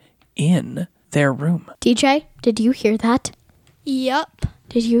someone in their room. DJ, did you hear that? Yup.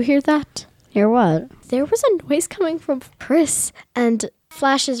 Did you hear that? Hear what? There was a noise coming from Chris and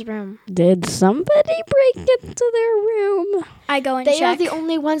Flash's room. Did somebody break into their room? I go and They check. are the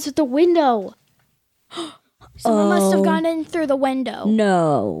only ones with the window. Someone must have gone in through the window.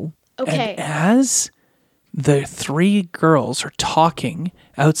 No. Okay. And as the three girls are talking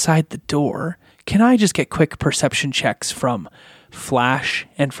outside the door, can I just get quick perception checks from Flash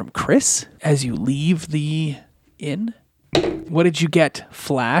and from Chris as you leave the inn? What did you get,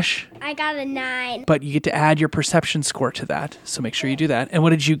 Flash? I got a 9. But you get to add your perception score to that, so make sure you do that. And what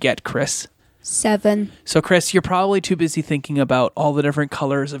did you get, Chris? 7. So, Chris, you're probably too busy thinking about all the different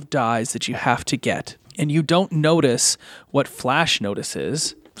colors of dyes that you have to get. And you don't notice what Flash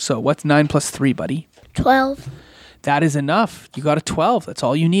notices. So, what's 9 plus 3, buddy? 12. That is enough. You got a 12. That's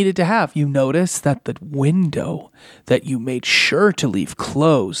all you needed to have. You notice that the window that you made sure to leave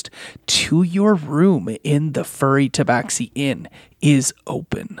closed to your room in the Furry Tabaxi Inn is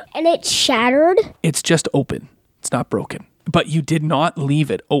open. And it's shattered. It's just open. It's not broken. But you did not leave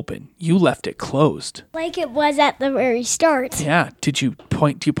it open. You left it closed. Like it was at the very start. Yeah. Do you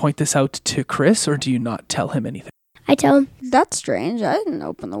point this out to Chris, or do you not tell him anything? I tell him, That's strange. I didn't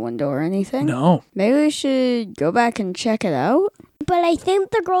open the window or anything. No. Maybe we should go back and check it out. but I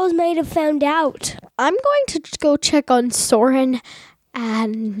think the girls might have found out. I'm going to go check on Soren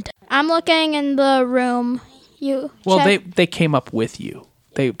and I'm looking in the room. You Well, check. they came up with you.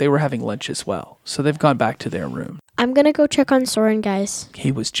 They were having lunch as well. So they've gone back to their room. I'm going to go check on Soren, guys.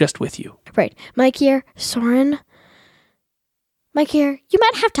 He was just with you. Right. Mike here. Soren. Mike here. You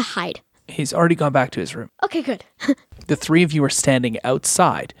might have to hide. He's already gone back to his room. Okay, good. The three of you are standing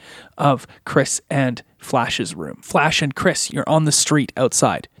outside of Chris and Flash's room. Flash and Chris, you're on the street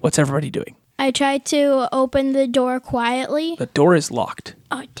outside. What's everybody doing? I tried to open the door quietly. The door is locked.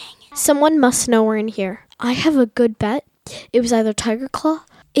 Oh, dang it. Someone must know we're in here. I have a good bet. It was either Tiger Claw.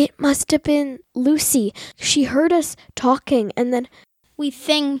 It must have been Lucy. She heard us talking and then... We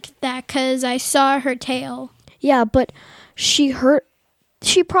think that because I saw her tail. Yeah, but she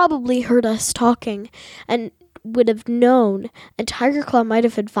probably heard us talking and would have known. And Tiger Claw might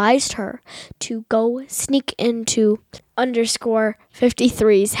have advised her to go sneak into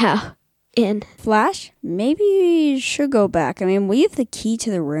 _53's house. Flash, maybe we should go back. I mean, we have the key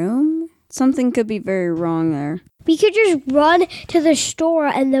to the room. Something could be very wrong there. We could just run to the store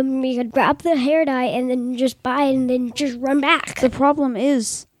and then we could grab the hair dye and then just buy it and then just run back. The problem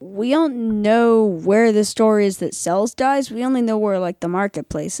is, we don't know where the store is that sells dyes. We only know where, like, the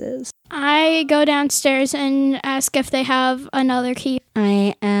marketplace is. I go downstairs and ask if they have another key.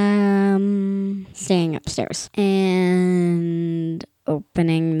 I am staying upstairs and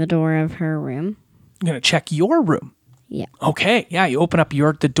opening the door of her room. I'm going to check your room. Yeah. Okay, yeah, you open up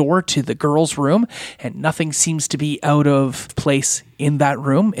the door to the girls' room, and nothing seems to be out of place in that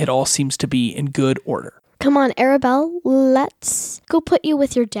room. It all seems to be in good order. Come on, Arabelle, let's go put you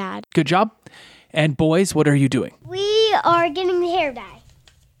with your dad. Good job. And boys, what are you doing? We are getting the hair dye.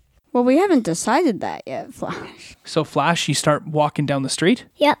 Well, we haven't decided that yet, Flash. So, Flash, you start walking down the street?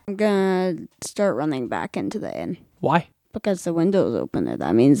 Yep. I'm gonna start running back into the inn. Why? Because the window's open there.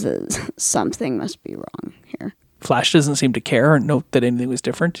 That means that something must be wrong here. Flash doesn't seem to care or note that anything was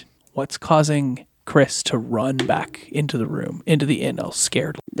different. What's causing Chris to run back into the room, into the inn, all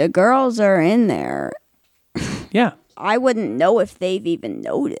scared? The girls are in there. Yeah. I wouldn't know if they've even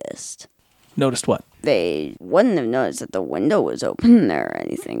noticed. Noticed what? They wouldn't have noticed that the window was open there or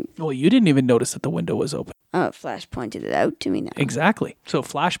anything. Well, you didn't even notice that the window was open. Oh, Flash pointed it out to me now. Exactly. So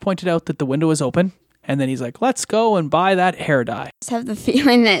Flash pointed out that the window was open, and then he's like, let's go and buy that hair dye. I just have the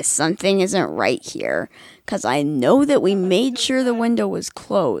feeling that something isn't right here, because I know that we made sure the window was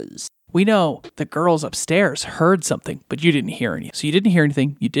closed. We know the girls upstairs heard something, but you didn't hear anything. So you didn't hear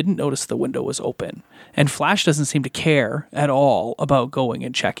anything. You didn't notice the window was open. And Flash doesn't seem to care at all about going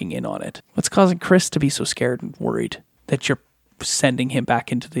and checking in on it. What's causing Chris to be so scared and worried that you're sending him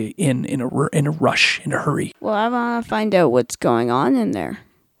back into the inn in a rush, in a hurry? Well, I want to find out what's going on in there.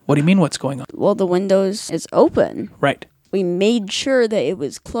 What do you mean what's going on? Well, the window is open. Right. We made sure that it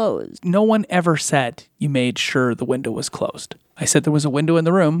was closed. No one ever said you made sure the window was closed. I said there was a window in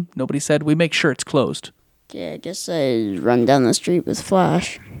the room. Nobody said we make sure it's closed. Yeah, I guess I run down the street with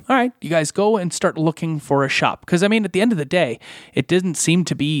Flash. All right, you guys go and start looking for a shop. Because, I mean, at the end of the day, it didn't seem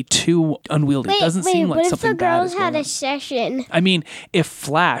to be too unwieldy. It doesn't seem like something bad is going on. What if the girls had a session? I mean, if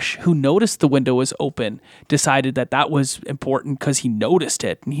Flash, who noticed the window was open, decided that that was important because he noticed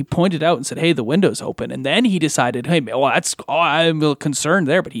it, and he pointed out and said, hey, the window's open, and then he decided, hey, well, I'm a little concerned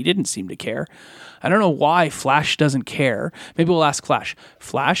there, but he didn't seem to care. I don't know why Flash doesn't care. Maybe we'll ask Flash.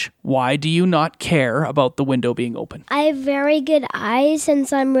 Flash, why do you not care about the window being open? I have very good eyes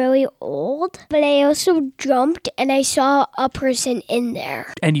since I'm really old, but I also jumped and I saw a person in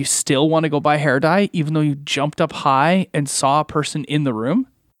there. And you still want to go buy hair dye, even though you jumped up high and saw a person in the room?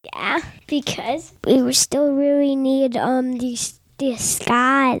 Yeah, because we still really need these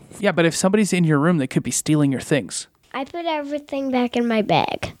skies. Yeah, but if somebody's in your room, they could be stealing your things. I put everything back in my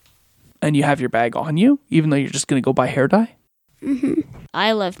bag. And you have your bag on you, even though you're just going to go buy hair dye? Mm-hmm.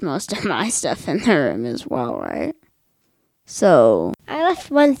 I left most of my stuff in the room as well, right? So... I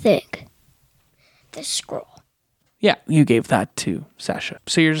left one thing. The scroll. Yeah, you gave that to Sasha.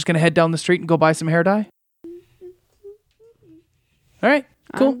 So you're just going to head down the street and go buy some hair dye? All right,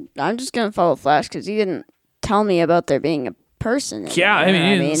 cool. I'm just going to follow Flash because he didn't tell me about there being a person in Yeah, there.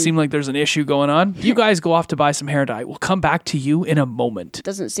 it didn't seem like there's an issue going on. You guys go off to buy some hair dye. We'll come back to you in a moment.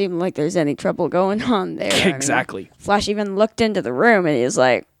 Doesn't seem like there's any trouble going on there. Exactly. I mean, Flash even looked into the room and he's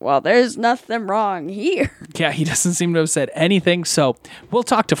like, well, there's nothing wrong here. Yeah, he doesn't seem to have said anything, so we'll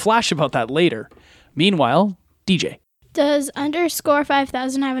talk to Flash about that later. Meanwhile, DJ. Does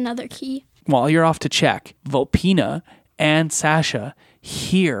 _5000 have another key? While you're off to check, Volpina and Sasha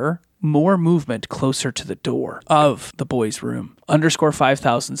hear more movement closer to the door of the boys' room.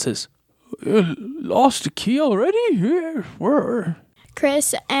 _5000 says, lost the key already? Yeah, where?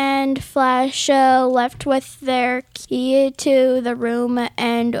 Chris and Flash left with their key to the room,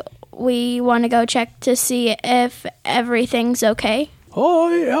 and we want to go check to see if everything's okay. Oh,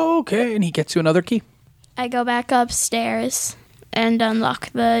 yeah, okay. And he gets you another key. I go back upstairs and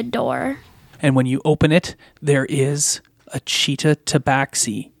unlock the door. And when you open it, there is a cheetah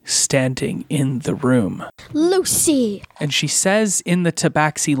tabaxi standing in the room. Lucy! And she says in the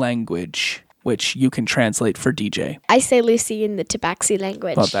tabaxi language, which you can translate for DJ. I say Lucy in the Tabaxi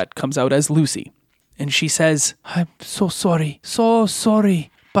language. Well, that comes out as Lucy. And she says, I'm so sorry,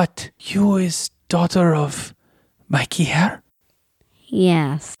 but you is daughter of Mikey Hare?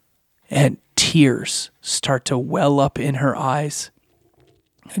 Yes. And tears start to well up in her eyes.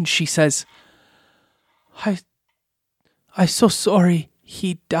 And she says, I so sorry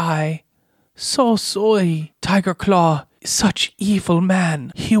he die. So sorry. Tiger Claw, such evil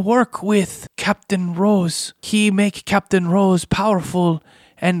man. He work with Captain Rose. He make Captain Rose powerful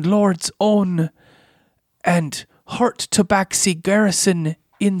and Lord's own. And hurt Tabaxi garrison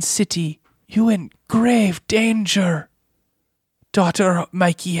in city. You in grave danger. Daughter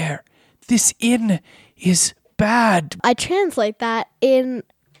Mikey Hare, this inn is bad. I translate that in...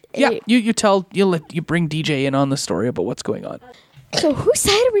 Yeah, you bring DJ in on the story about what's going on. So whose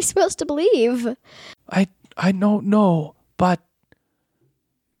side are we supposed to believe? I don't know, but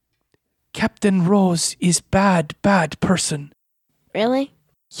Captain Rose is bad person. Really?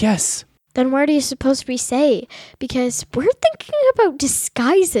 Yes. Then what are you supposed to be say? Because we're thinking about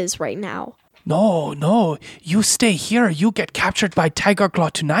disguises right now. No, you stay here. You get captured by Tiger Claw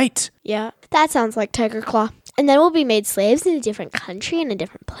tonight. Yeah, that sounds like Tiger Claw. And then we'll be made slaves in a different country, in a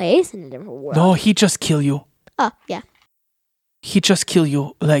different place, in a different world. No, he just kill you. Oh, yeah. He just kill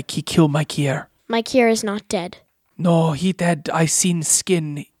you like he kill Mikey Hare. Mikey Hare is not dead. No, he dead. I seen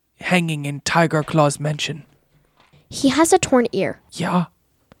skin hanging in Tiger Claw's mansion. He has a torn ear. Yeah.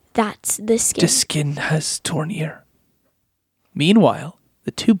 That's the skin. The skin has torn ear. Meanwhile,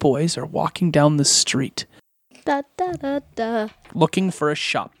 the two boys are walking down the street. Da, da, da, da. Looking for a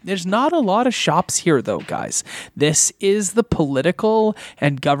shop. There's not a lot of shops here, though, guys. This is the political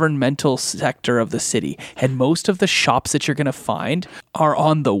and governmental sector of the city, and most of the shops that you're going to find are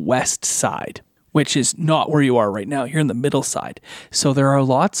on the west side, which is not where you are right now. You're in the middle side. So there are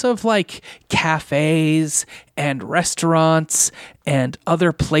lots of like cafes and restaurants and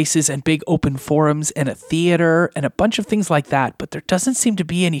other places and big open forums and a theater and a bunch of things like that. But there doesn't seem to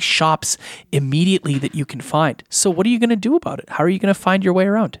be any shops immediately that you can find. So what are you going to do about it? How are you going to find your way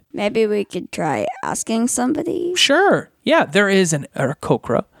around? Maybe we could try asking somebody. Sure. Yeah, there is an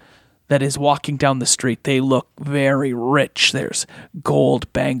Aarakocra that is walking down the street. They look very rich. There's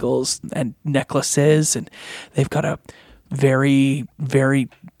gold bangles and necklaces, and they've got a very, very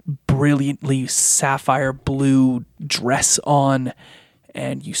brilliantly sapphire blue dress on,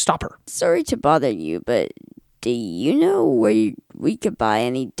 and you stop her. Sorry to bother you, but do you know where we could buy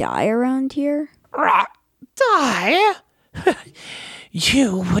any dye around here? Dye?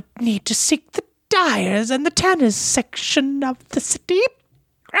 You would need to seek the dyers and the tanners section of the city.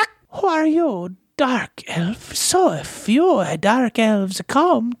 Who are you, dark elf? So few dark elves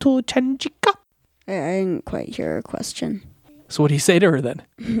come to Chanjika. I didn't quite hear her question. So what do you say to her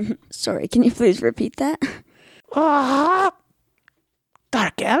then? Sorry, can you please repeat that?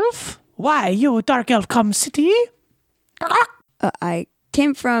 Dark elf? Why you dark elf come city? I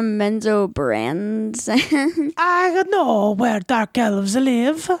came from Menzo Brands. I know where dark elves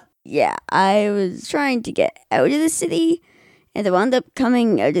live. Yeah, I was trying to get out of the city, and I wound up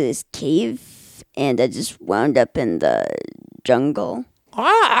coming out of this cave, and I just wound up in the jungle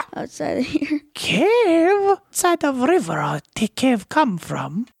outside of here. Cave? Side of river the cave come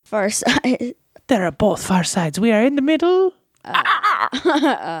from? Far side. There are both far sides. We are in the middle.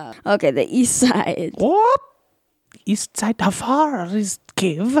 Okay, the east side. What? East side, how far is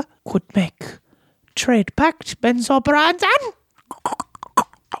cave? Could make trade pact, Menzo Branzan?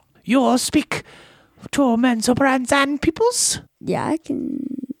 You speak to Menzo Branzan peoples? Yeah, I can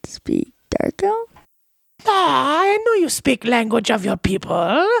speak Dark Elf. I know you speak language of your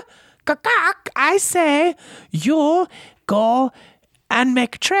people. Kakak, I say you go and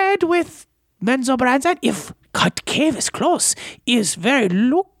make trade with Menzo Branzan. If Cut Cave is close, is very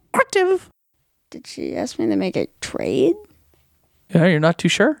lucrative. Did she ask me to make a trade? Yeah, you're not too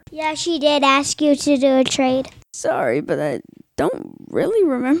sure? Yeah, she did ask you to do a trade. Sorry, but I don't really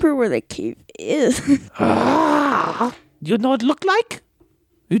remember where the cave is. You know what it looked like?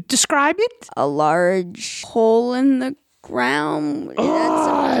 You describe it? A large hole in the ground. It had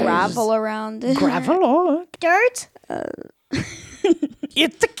some gravel around it. Gravel or Dirt?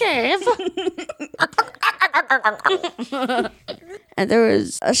 it's a cave. And there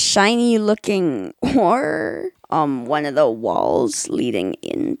was a shiny looking ore on one of the walls leading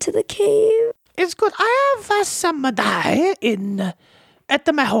into the cave. It's good. I have some dye in at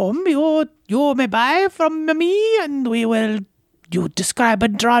my home. You may buy from me, and you describe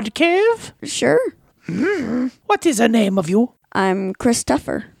and draw the cave. Sure. What is the name of you? I'm Chris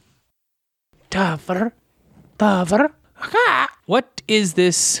Tuffer. Tuffer. What is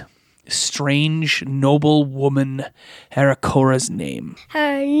this strange, noble woman, Arakora's name?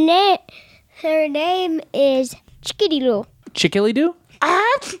 Her name is Chickadee-Doo. Chickily-Doo?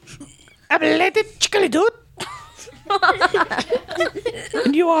 I'm Lady Chickadee-Doo.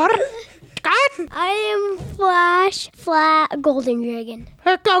 And you are? I am Flash Flat Golden Dragon.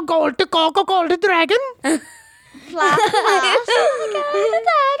 Golden dragon.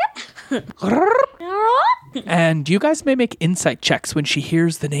 And you guys may make insight checks when she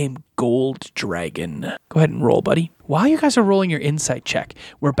hears the name Gold Dragon. Go ahead and roll, buddy. While you guys are rolling your insight check,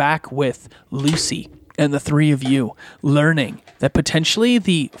 we're back with Lucy and the three of you learning that potentially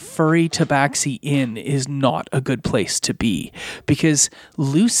the Furry Tabaxi Inn is not a good place to be, because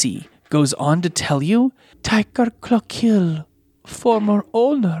Lucy goes on to tell you Tiger Clockhill, former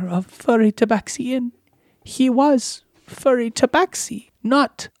owner of Furry Tabaxi Inn. He was Furry Tabaxi,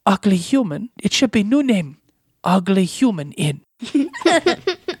 not Ugly Human. It should be new name, Ugly Human Inn.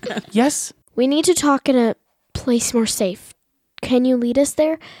 Yes? We need to talk in a place more safe. Can you lead us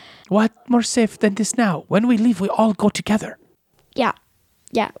there? What more safe than this now? When we leave, we all go together.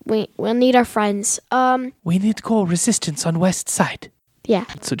 Yeah. We'll need our friends. We need to go resistance on west side. Yeah.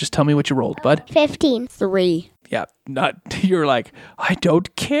 So just tell me what you rolled, bud. 15. 3. Yeah, you're like, I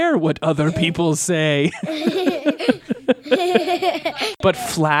don't care what other people say. But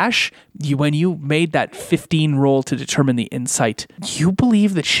Flash, when you made that 15 roll to determine the insight, you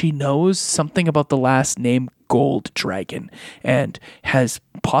believe that she knows something about the last name Gold Dragon and has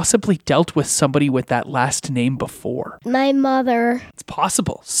possibly dealt with somebody with that last name before. My mother. It's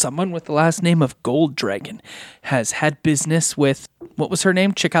possible. Someone with the last name of Gold Dragon has had business with, what was her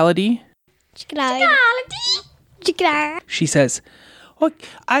name? Chickadee? Chickadee. She says, Oh,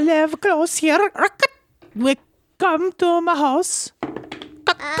 I live close here. We come to my house.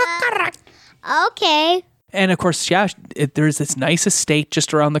 Okay. and of course, yeah, there's this nice estate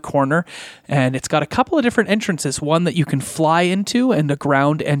just around the corner, and it's got a couple of different entrances. One that you can fly into and a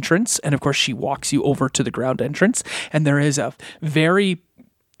ground entrance. And of course, she walks you over to the ground entrance, and there is a very,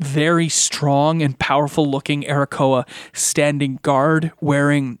 very strong and powerful looking Arakoa standing guard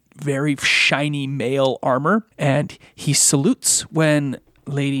wearing very shiny mail armor, and he salutes when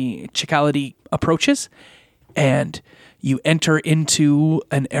Lady Chickadee approaches, and you enter into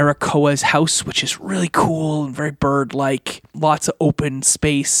an Arakoa's house, which is really cool and very bird-like. Lots of open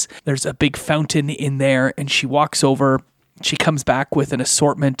space. There's a big fountain in there, and she walks over. She comes back with an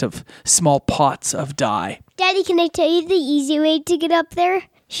assortment of small pots of dye. Daddy, can I tell you the easy way to get up there?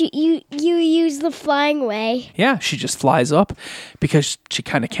 You use the flying way. Yeah, she just flies up because she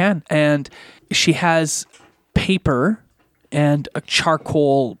kind of can. And she has paper and a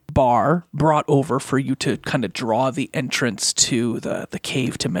charcoal bar brought over for you to kind of draw the entrance to the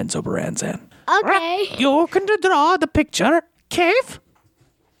cave to Menzoberranzan. Okay. You can draw the picture. Cave?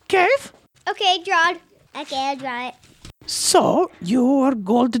 Cave? Okay, drawn. Okay, I'll draw it. So, you are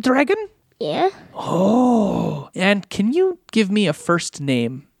Gold Dragon? Yeah. Oh. And can you give me a first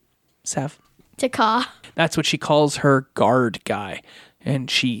name, Sav? Taka. That's what she calls her guard guy. And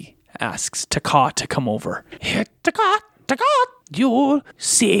she asks Taka to come over. Here, Taka. You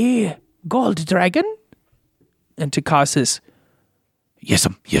see Gold Dragon? And Taka says,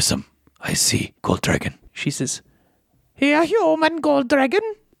 Yes'm. I see Gold Dragon. she says, Here, human Gold Dragon.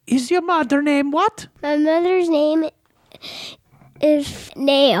 Is your mother name what? My mother's name is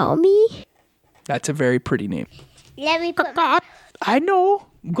Naomi. that's a very pretty name. Let me put... God, I know.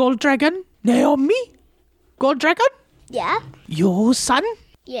 Gold Dragon. Naomi? Gold Dragon? Yeah? You son?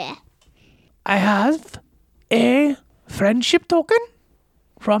 Yeah. I have a friendship token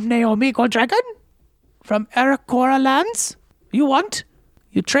from Naomi Gold Dragon from Arakora Lands. You want?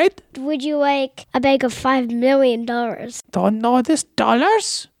 You trade? Would you like a bag of $5 million? Don't know this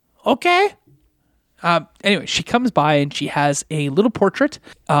dollars? Okay. Anyway, she comes by and she has a little portrait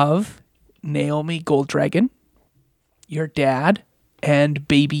of Naomi Gold Dragon, your dad, and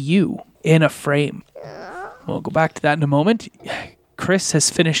baby you in a frame. We'll go back to that in a moment. Chris has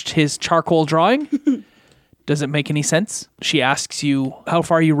finished his charcoal drawing. Does it make any sense? She asks you how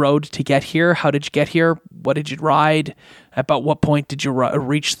far you rode to get here. How did you get here? What did you ride? About what point did you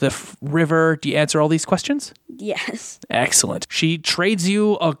reach the river? Do you answer all these questions? Yes. Excellent. She trades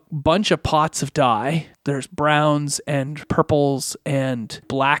you a bunch of pots of dye. There's browns and purples and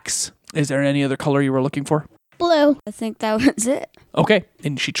blacks. Is there any other color you were looking for? Blue. I think that was it. Okay.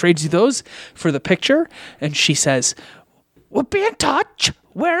 And she trades you those for the picture. And she says, We'll be in touch.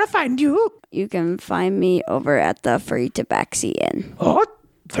 Where to find you? You can find me over at the Free Tabaxi Inn. Oh,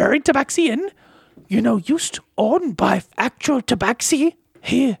 very Tabaxi Inn. You know, used owned by actual Tabaxi.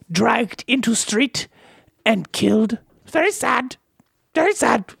 He dragged into street and killed. Very sad. Very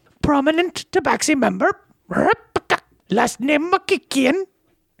sad. Prominent Tabaxi member. Last name Makikian.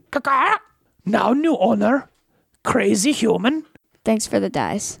 Now new owner. Crazy human. Thanks for the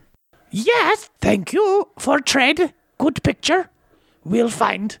dice. Yes, thank you for trade. Good picture. We'll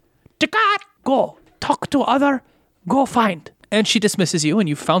find. Go. Talk to other. Go find. And she dismisses you, and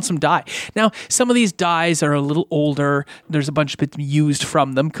you found some dye. Now, some of these dyes are a little older. There's a bunch been used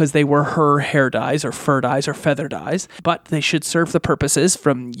from them because they were her hair dyes or fur dyes or feather dyes. But they should serve the purposes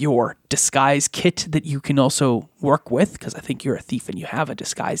from your disguise kit that you can also work with, because I think you're a thief and you have a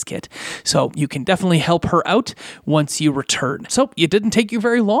disguise kit. So you can definitely help her out once you return. So it didn't take you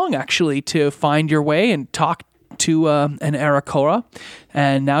very long, actually, to find your way and talk to an Aarakocra.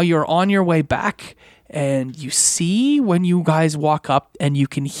 And now you're on your way back. And you see when you guys walk up and you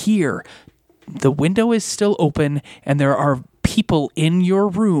can hear the window is still open and there are people in your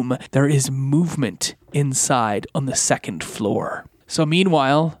room. There is movement inside on the second floor. So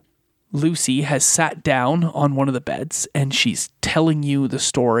meanwhile, Lucy has sat down on one of the beds and she's telling you the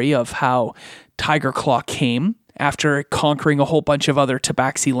story of how Tiger Claw came. After conquering a whole bunch of other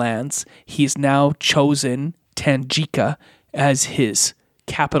Tabaxi lands, he's now chosen Tangika as his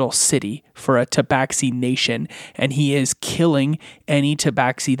capital city for a Tabaxi nation, and he is killing any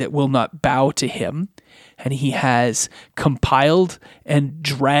Tabaxi that will not bow to him. And he has compiled and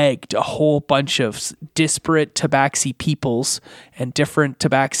dragged a whole bunch of disparate Tabaxi peoples and different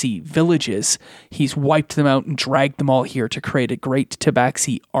Tabaxi villages. He's wiped them out and dragged them all here to create a great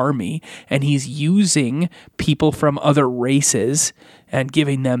Tabaxi army. And he's using people from other races and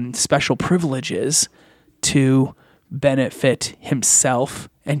giving them special privileges to benefit himself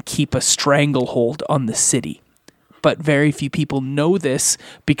and keep a stranglehold on the city. But very few people know this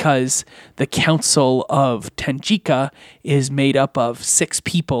because the Council of Tangika is made up of 6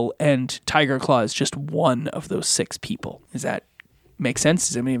 people and Tiger Claw is just one of those 6 people. Does that make sense?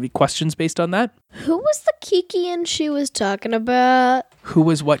 Does anybody have any questions based on that? Who was the Kikian she was talking about? Who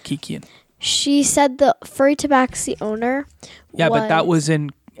was what Kikian? She said the Furry Tabaxi owner. Yeah, but that was in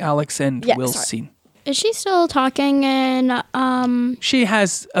Alex and Will's scene. Is she still talking in, She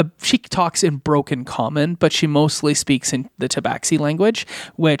talks in broken common, but she mostly speaks in the Tabaxi language,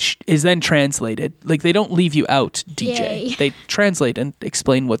 which is then translated. Like, they don't leave you out, DJ. Yay. They translate and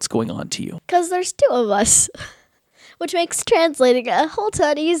explain what's going on to you. Because there's 2 of us, which makes translating a whole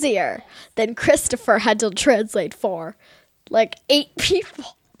ton easier than Christopher had to translate for, 8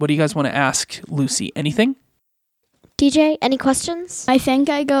 people. What do you guys want to ask Lucy? Anything? DJ, any questions? I think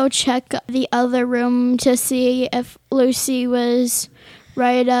I go check the other room to see if Lucy was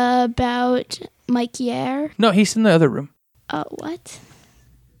right about Mike Yair. No, he's in the other room. What?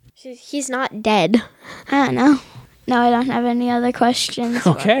 He's not dead. I don't know. No, I don't have any other questions.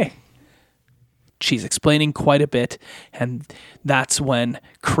 Okay. She's explaining quite a bit, and that's when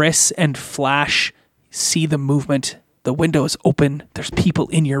Chris and Flash see the movement. The window is open. There's people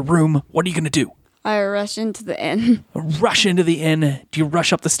in your room. What are you going to do? I rush into the inn. Rush into the inn. Do you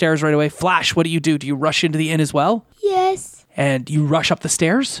rush up the stairs right away? Flash, what do you do? Do you rush into the inn as well? Yes. And you rush up the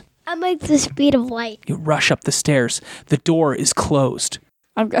stairs? I'm like the speed of light. You rush up the stairs. The door is closed.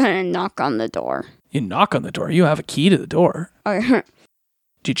 I'm going to knock on the door. You knock on the door. You have a key to the door. Okay.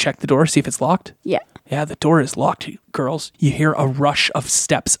 Do you check the door, see if it's locked? Yeah. Yeah, the door is locked, girls. You hear a rush of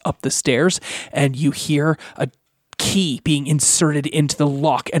steps up the stairs, and you hear a key being inserted into the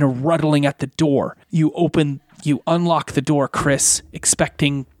lock and a rattling at the door. You unlock the door, Chris,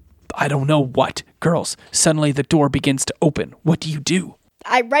 expecting, I don't know what. Girls, suddenly the door begins to open. What do you do?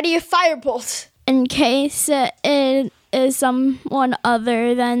 I ready a firebolt. In case it is someone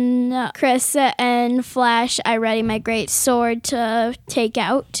other than Chris and Flash, I ready my great sword to take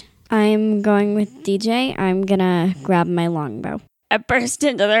out. I'm going with DJ. I'm gonna grab my longbow. I burst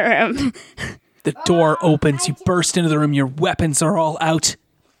into the room. The door opens, you burst into the room, your weapons are all out,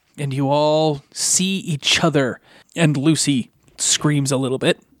 and you all see each other. And Lucy screams a little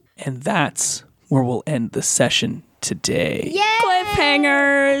bit, and that's where we'll end the session today.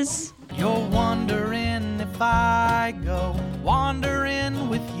 Cliffhangers. You're wondering if I go wandering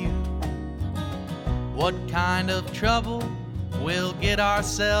with you, what kind of trouble we'll get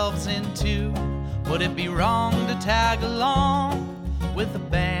ourselves into. Would it be wrong to tag along with a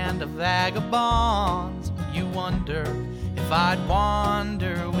band of vagabonds? You wonder if I'd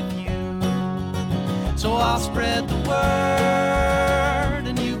wander with you. So I'll spread the word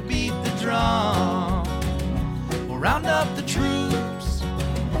and you beat the drum. We'll round up the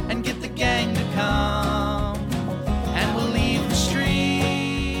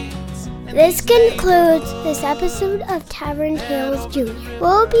This concludes this episode of Tavern Tales Jr.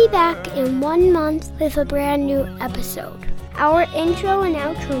 We'll be back in 1 month with a brand new episode. Our intro and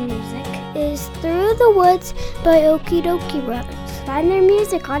outro music is Through the Woods by Okie Dokie Brothers. Find their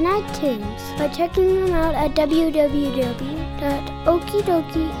music on iTunes by checking them out at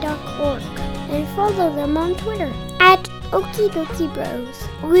www.okiedokie.org and follow them on Twitter at Okie Dokie Bros.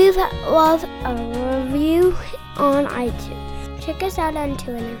 We love a review on iTunes. Check us out on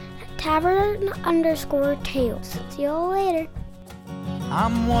Twitter, Tavern_Tales. See you all later.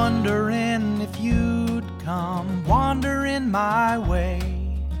 I'm wondering if you'd come wandering my way.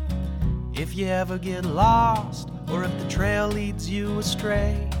 If you ever get lost, or if the trail leads you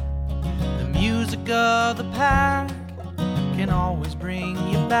astray, the music of the pack can always bring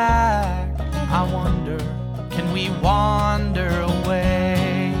you back. I wonder, can we wander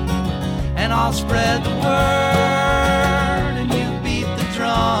away? And I'll spread the word